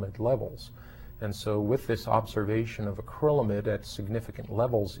acrylamide levels. And so with this observation of acrylamide at significant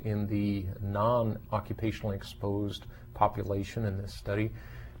levels in the non-occupationally exposed population in this study,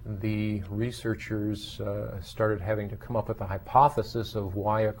 the researchers started having to come up with a hypothesis of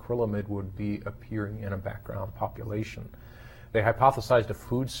why acrylamide would be appearing in a background population. They hypothesized a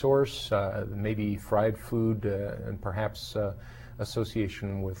food source, maybe fried food, and perhaps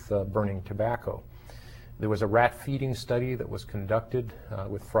association with burning tobacco. There was a rat feeding study that was conducted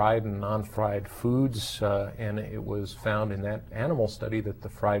with fried and non-fried foods, and it was found in that animal study that the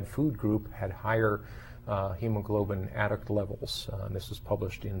fried food group had higher hemoglobin adduct levels. This was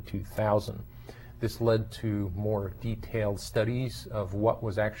published in 2000. This led to more detailed studies of what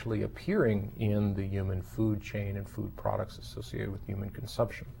was actually appearing in the human food chain and food products associated with human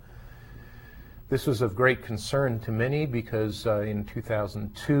consumption. This was of great concern to many because in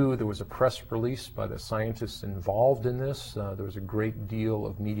 2002 there was a press release by the scientists involved in this. There was a great deal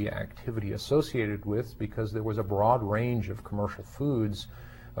of media activity associated with because there was a broad range of commercial foods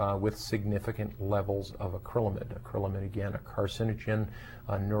with significant levels of acrylamide. Acrylamide, again, a carcinogen,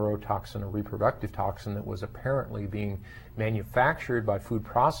 a neurotoxin, a reproductive toxin that was apparently being manufactured by food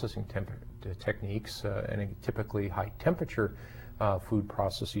processing techniques and typically high temperature food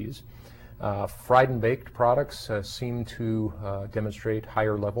processes. Fried and baked products seem to demonstrate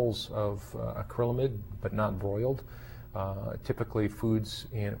higher levels of acrylamide, but not broiled. Typically, foods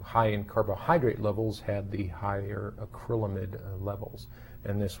high in carbohydrate levels had the higher acrylamide levels,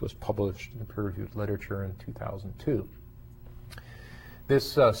 and this was published in peer-reviewed literature in 2002.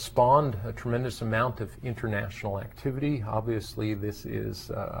 This spawned a tremendous amount of international activity. Obviously, this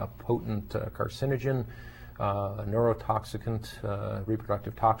is a potent carcinogen, a neurotoxicant,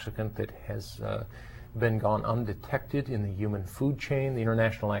 reproductive toxicant that has been gone undetected in the human food chain. The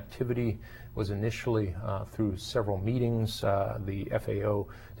international activity was initially through several meetings, the FAO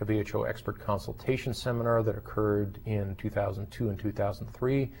WHO expert consultation seminar that occurred in 2002 and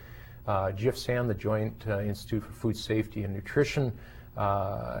 2003. GIFSAN, the Joint Institute for Food Safety and Nutrition,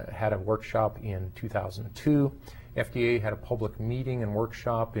 had a workshop in 2002. FDA had a public meeting and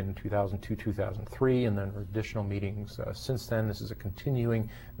workshop in 2002-2003, and then additional meetings since then. This is a continuing,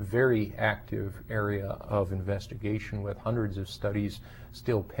 very active area of investigation with hundreds of studies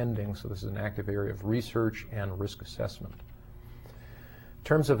still pending, so this is an active area of research and risk assessment. In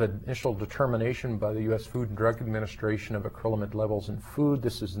terms of initial determination by the U.S. Food and Drug Administration of acrylamide levels in food,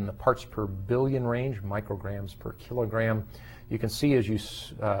 this is in the parts per billion range, micrograms per kilogram. You can see as you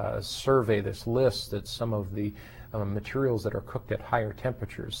survey this list that some of the materials that are cooked at higher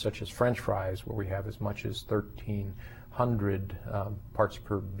temperatures, such as French fries, where we have as much as 1,300 parts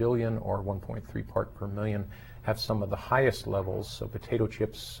per billion or 1.3 part per million, have some of the highest levels, so potato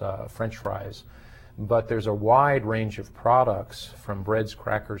chips, French fries. But there's a wide range of products from breads,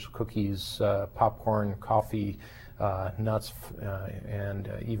 crackers, cookies, popcorn, coffee, nuts,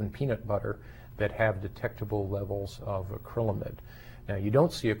 and even peanut butter that have detectable levels of acrylamide. Now, you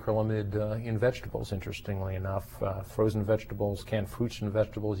don't see acrylamide in vegetables, interestingly enough. Frozen vegetables, canned fruits and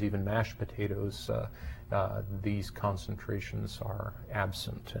vegetables, even mashed potatoes, these concentrations are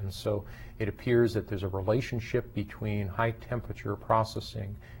absent. And so it appears that there's a relationship between high temperature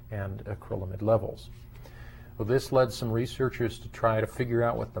processing and acrylamide levels. Well, this led some researchers to try to figure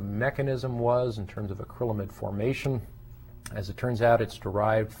out what the mechanism was in terms of acrylamide formation. As it turns out, it's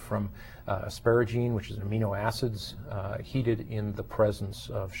derived from asparagine, which is amino acids heated in the presence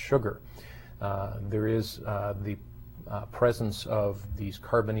of sugar. There is the presence of these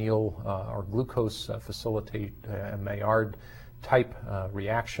carbonyl or glucose facilitate a Maillard type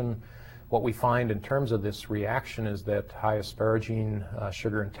reaction. What we find in terms of this reaction is that high asparagine,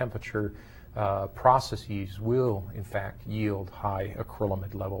 sugar and temperature processes will in fact yield high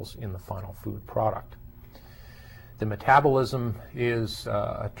acrylamide levels in the final food product. The metabolism is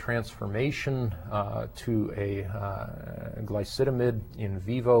a transformation to a glycitamide in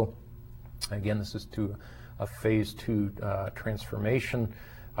vivo. Again, this is to a phase 2 transformation.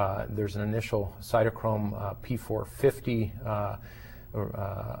 There's an initial cytochrome P450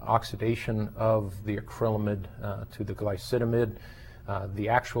 oxidation of the acrylamide to the glycitamide. The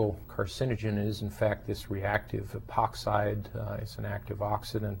actual carcinogen is, in fact, this reactive epoxide. It's an active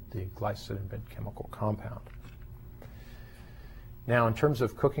oxidant, the glycitamide chemical compound. Now, in terms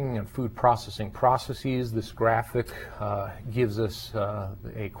of cooking and food processing processes, this graphic gives us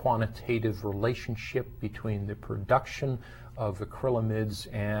a quantitative relationship between the production of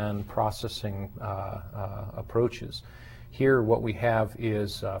acrylamides and processing approaches. Here what we have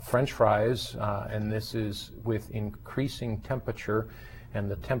is French fries, and this is with increasing temperature, and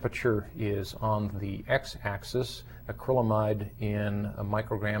the temperature is on the x-axis, acrylamide in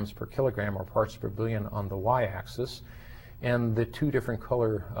micrograms per kilogram or parts per billion on the y-axis. And the two different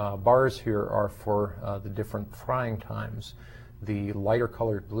color bars here are for the different frying times. The lighter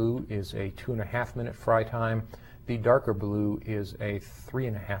colored blue is a 2.5 minute fry time. The darker blue is a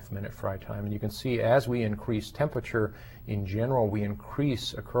 3.5 minute fry time. And you can see as we increase temperature, in general, we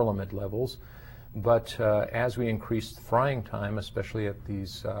increase acrylamide levels. But as we increase frying time, especially at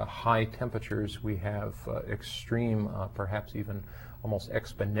these high temperatures, we have extreme, perhaps even almost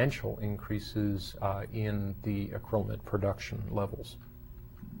exponential increases in the acrylamide production levels.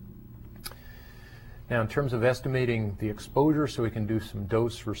 Now, in terms of estimating the exposure, so we can do some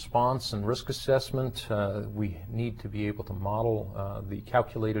dose response and risk assessment, we need to be able to model the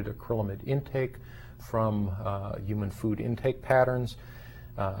calculated acrylamide intake from human food intake patterns.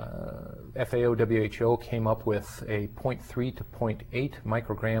 FAO WHO came up with a 0.3 to 0.8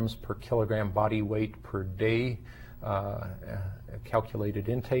 micrograms per kilogram body weight per day calculated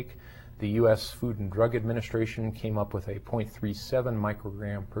intake. The U.S. Food and Drug Administration came up with a 0.37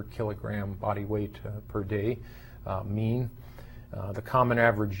 microgram per kilogram body weight per day mean. The common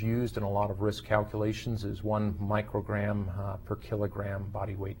average used in a lot of risk calculations is 1 microgram per kilogram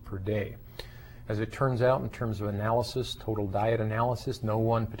body weight per day. As it turns out, in terms of analysis, total diet analysis, no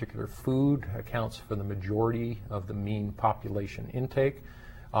one particular food accounts for the majority of the mean population intake.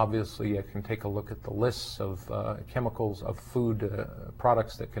 Obviously, I can take a look at the lists of chemicals of food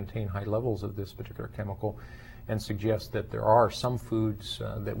products that contain high levels of this particular chemical and suggest that there are some foods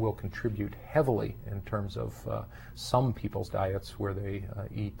that will contribute heavily in terms of some people's diets where they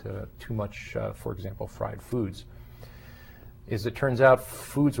eat too much, for example, fried foods. As it turns out,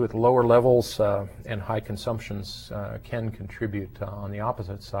 foods with lower levels and high consumptions can contribute on the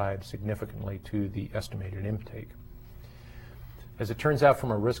opposite side significantly to the estimated intake. As it turns out,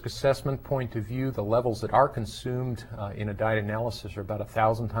 from a risk assessment point of view, the levels that are consumed in a diet analysis are about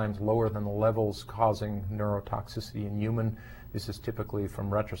 1,000 times lower than the levels causing neurotoxicity in human. This is typically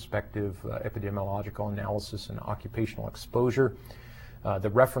from retrospective epidemiological analysis and occupational exposure. The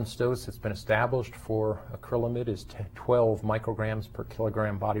reference dose that's been established for acrylamide is 12 micrograms per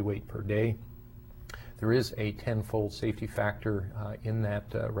kilogram body weight per day. There is a 10-fold safety factor in that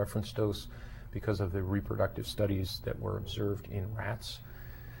reference dose because of the reproductive studies that were observed in rats.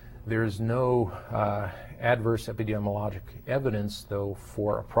 There is no adverse epidemiologic evidence, though,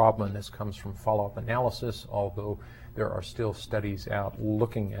 for a problem, and this comes from follow-up analysis, although there are still studies out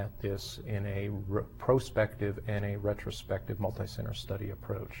looking at this in a prospective and a retrospective multi-center study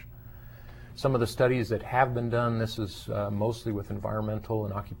approach. Some of the studies that have been done, this is mostly with environmental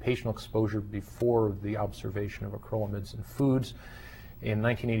and occupational exposure before the observation of acrylamides in foods. In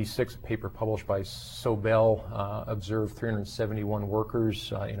 1986, a paper published by Sobel observed 371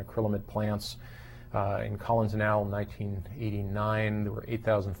 workers in acrylamide plants. In Collins et al. In 1989, there were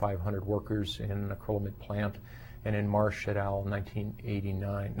 8,500 workers in an acrylamide plant. And in Marsh et al. In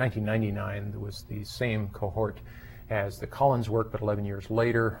 1999, there was the same cohort as the Collins work, but 11 years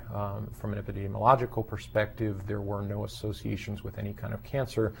later, from an epidemiological perspective, there were no associations with any kind of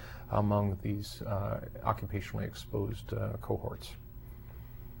cancer among these occupationally exposed cohorts.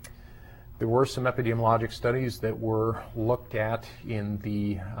 There were some epidemiologic studies that were looked at in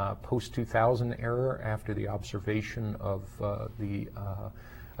the post-2000 era after the observation of the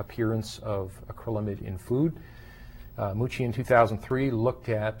appearance of acrylamide in food. Mucci in 2003 looked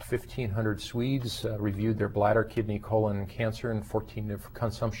at 1,500 Swedes, reviewed their bladder, kidney, colon cancer, and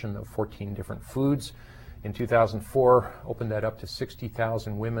consumption of 14 different foods. In 2004, opened that up to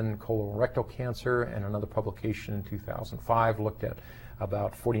 60,000 women colorectal cancer, and another publication in 2005 looked at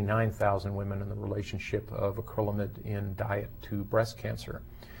about 49,000 women in the relationship of acrylamide in diet to breast cancer.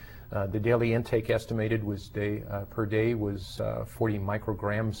 The daily intake estimated was per day was 40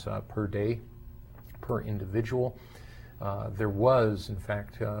 micrograms per day per individual. There was, in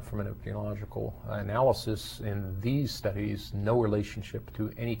fact, from an epidemiological analysis in these studies, no relationship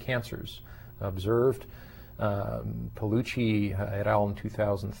to any cancers observed. Paolucci et al. In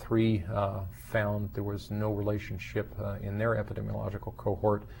 2003 found there was no relationship in their epidemiological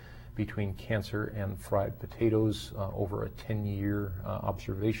cohort between cancer and fried potatoes over a 10-year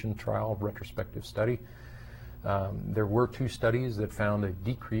observation trial, retrospective study. There were 2 studies that found a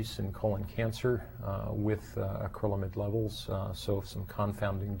decrease in colon cancer with acrylamide levels, so some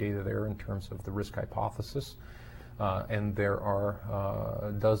confounding data there in terms of the risk hypothesis. And there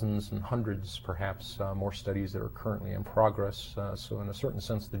are dozens and hundreds, perhaps, more studies that are currently in progress. So in a certain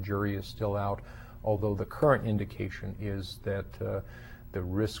sense, the jury is still out, although the current indication is that the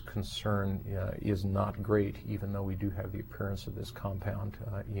risk concern is not great, even though we do have the appearance of this compound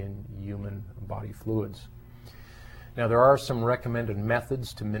in human body fluids. Now, there are some recommended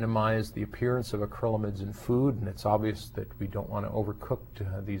methods to minimize the appearance of acrylamides in food, and it's obvious that we don't want to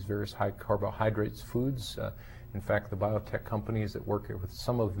overcook these various high carbohydrates foods. In fact, the biotech companies that work with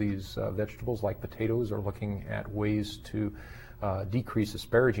some of these vegetables, like potatoes, are looking at ways to decrease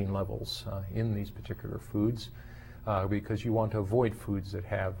asparagine levels in these particular foods, because you want to avoid foods that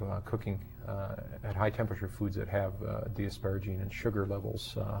have cooking at high temperature foods that have the asparagine and sugar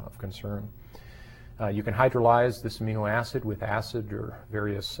levels of concern. You can hydrolyze this amino acid with acid or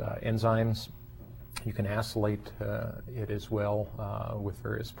various enzymes. You can acylate it as well with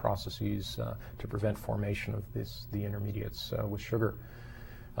various processes to prevent formation of the intermediates with sugar.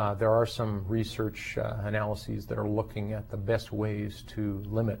 There are some research analyses that are looking at the best ways to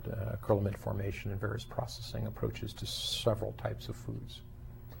limit acrylamide formation in various processing approaches to several types of foods.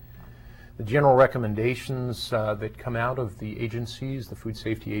 The general recommendations that come out of the agencies, the food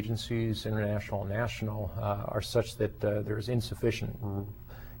safety agencies, international and national, are such that there is insufficient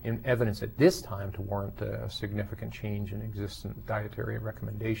evidence at this time to warrant a significant change in existing dietary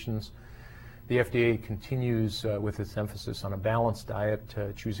recommendations. The FDA continues with its emphasis on a balanced diet,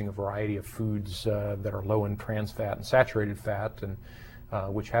 choosing a variety of foods that are low in trans fat and saturated fat, and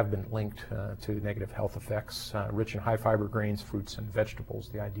which have been linked to negative health effects, rich in high fiber grains, fruits, and vegetables.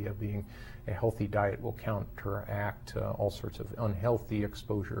 The idea being a healthy diet will counteract all sorts of unhealthy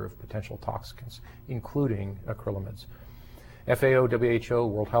exposure of potential toxicants, including acrylamides. FAO, WHO,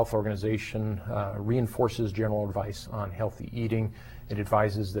 World Health Organization reinforces general advice on healthy eating. It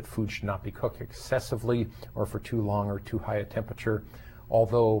advises that food should not be cooked excessively or for too long or too high a temperature,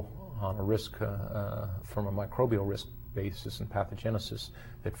 although on a risk from a microbial risk basis and pathogenesis,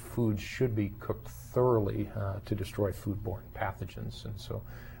 that food should be cooked thoroughly to destroy foodborne pathogens. And so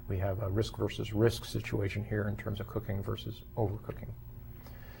we have a risk versus risk situation here in terms of cooking versus overcooking.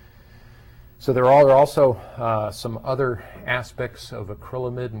 So there are also some other aspects of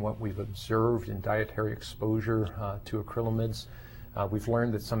acrylamide and what we've observed in dietary exposure to acrylamides. We've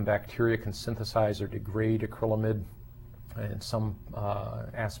learned that some bacteria can synthesize or degrade acrylamide. In some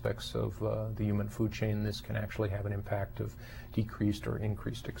aspects of the human food chain, this can actually have an impact of decreased or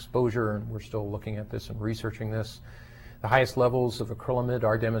increased exposure, and we're still looking at this and researching this. The highest levels of acrylamide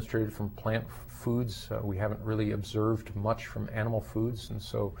are demonstrated from plant foods. We haven't really observed much from animal foods, and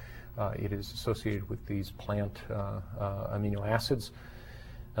so it is associated with these plant amino acids.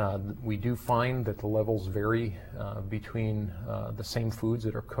 We do find that the levels vary between the same foods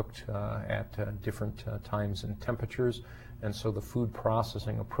that are cooked at different times and temperatures, and so the food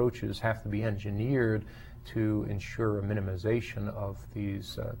processing approaches have to be engineered to ensure a minimization of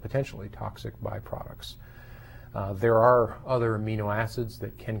these potentially toxic byproducts. There are other amino acids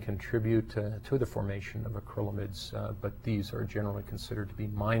that can contribute to the formation of acrylamides, but these are generally considered to be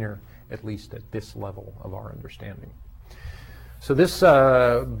minor, at least at this level of our understanding. So this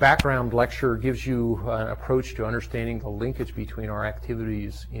background lecture gives you an approach to understanding the linkage between our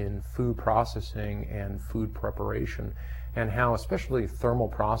activities in food processing and food preparation, and how especially thermal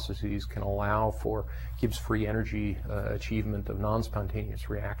processes can allow for Gibbs-free energy achievement of non-spontaneous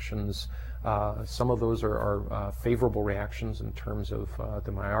reactions. Some of those are favorable reactions in terms of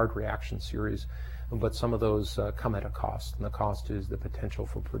the Maillard reaction series, but some of those come at a cost, and the cost is the potential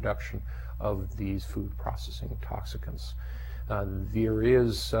for production of these food processing toxicants. There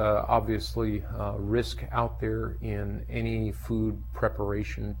is obviously risk out there in any food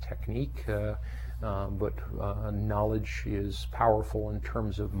preparation technique, but knowledge is powerful in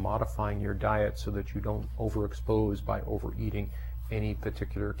terms of modifying your diet so that you don't overexpose by overeating any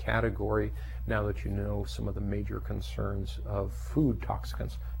particular category, now that you know some of the major concerns of food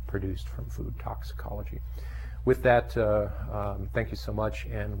toxicants produced from food toxicology. With that, thank you so much,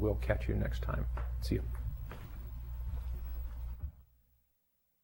 and we'll catch you next time. See you.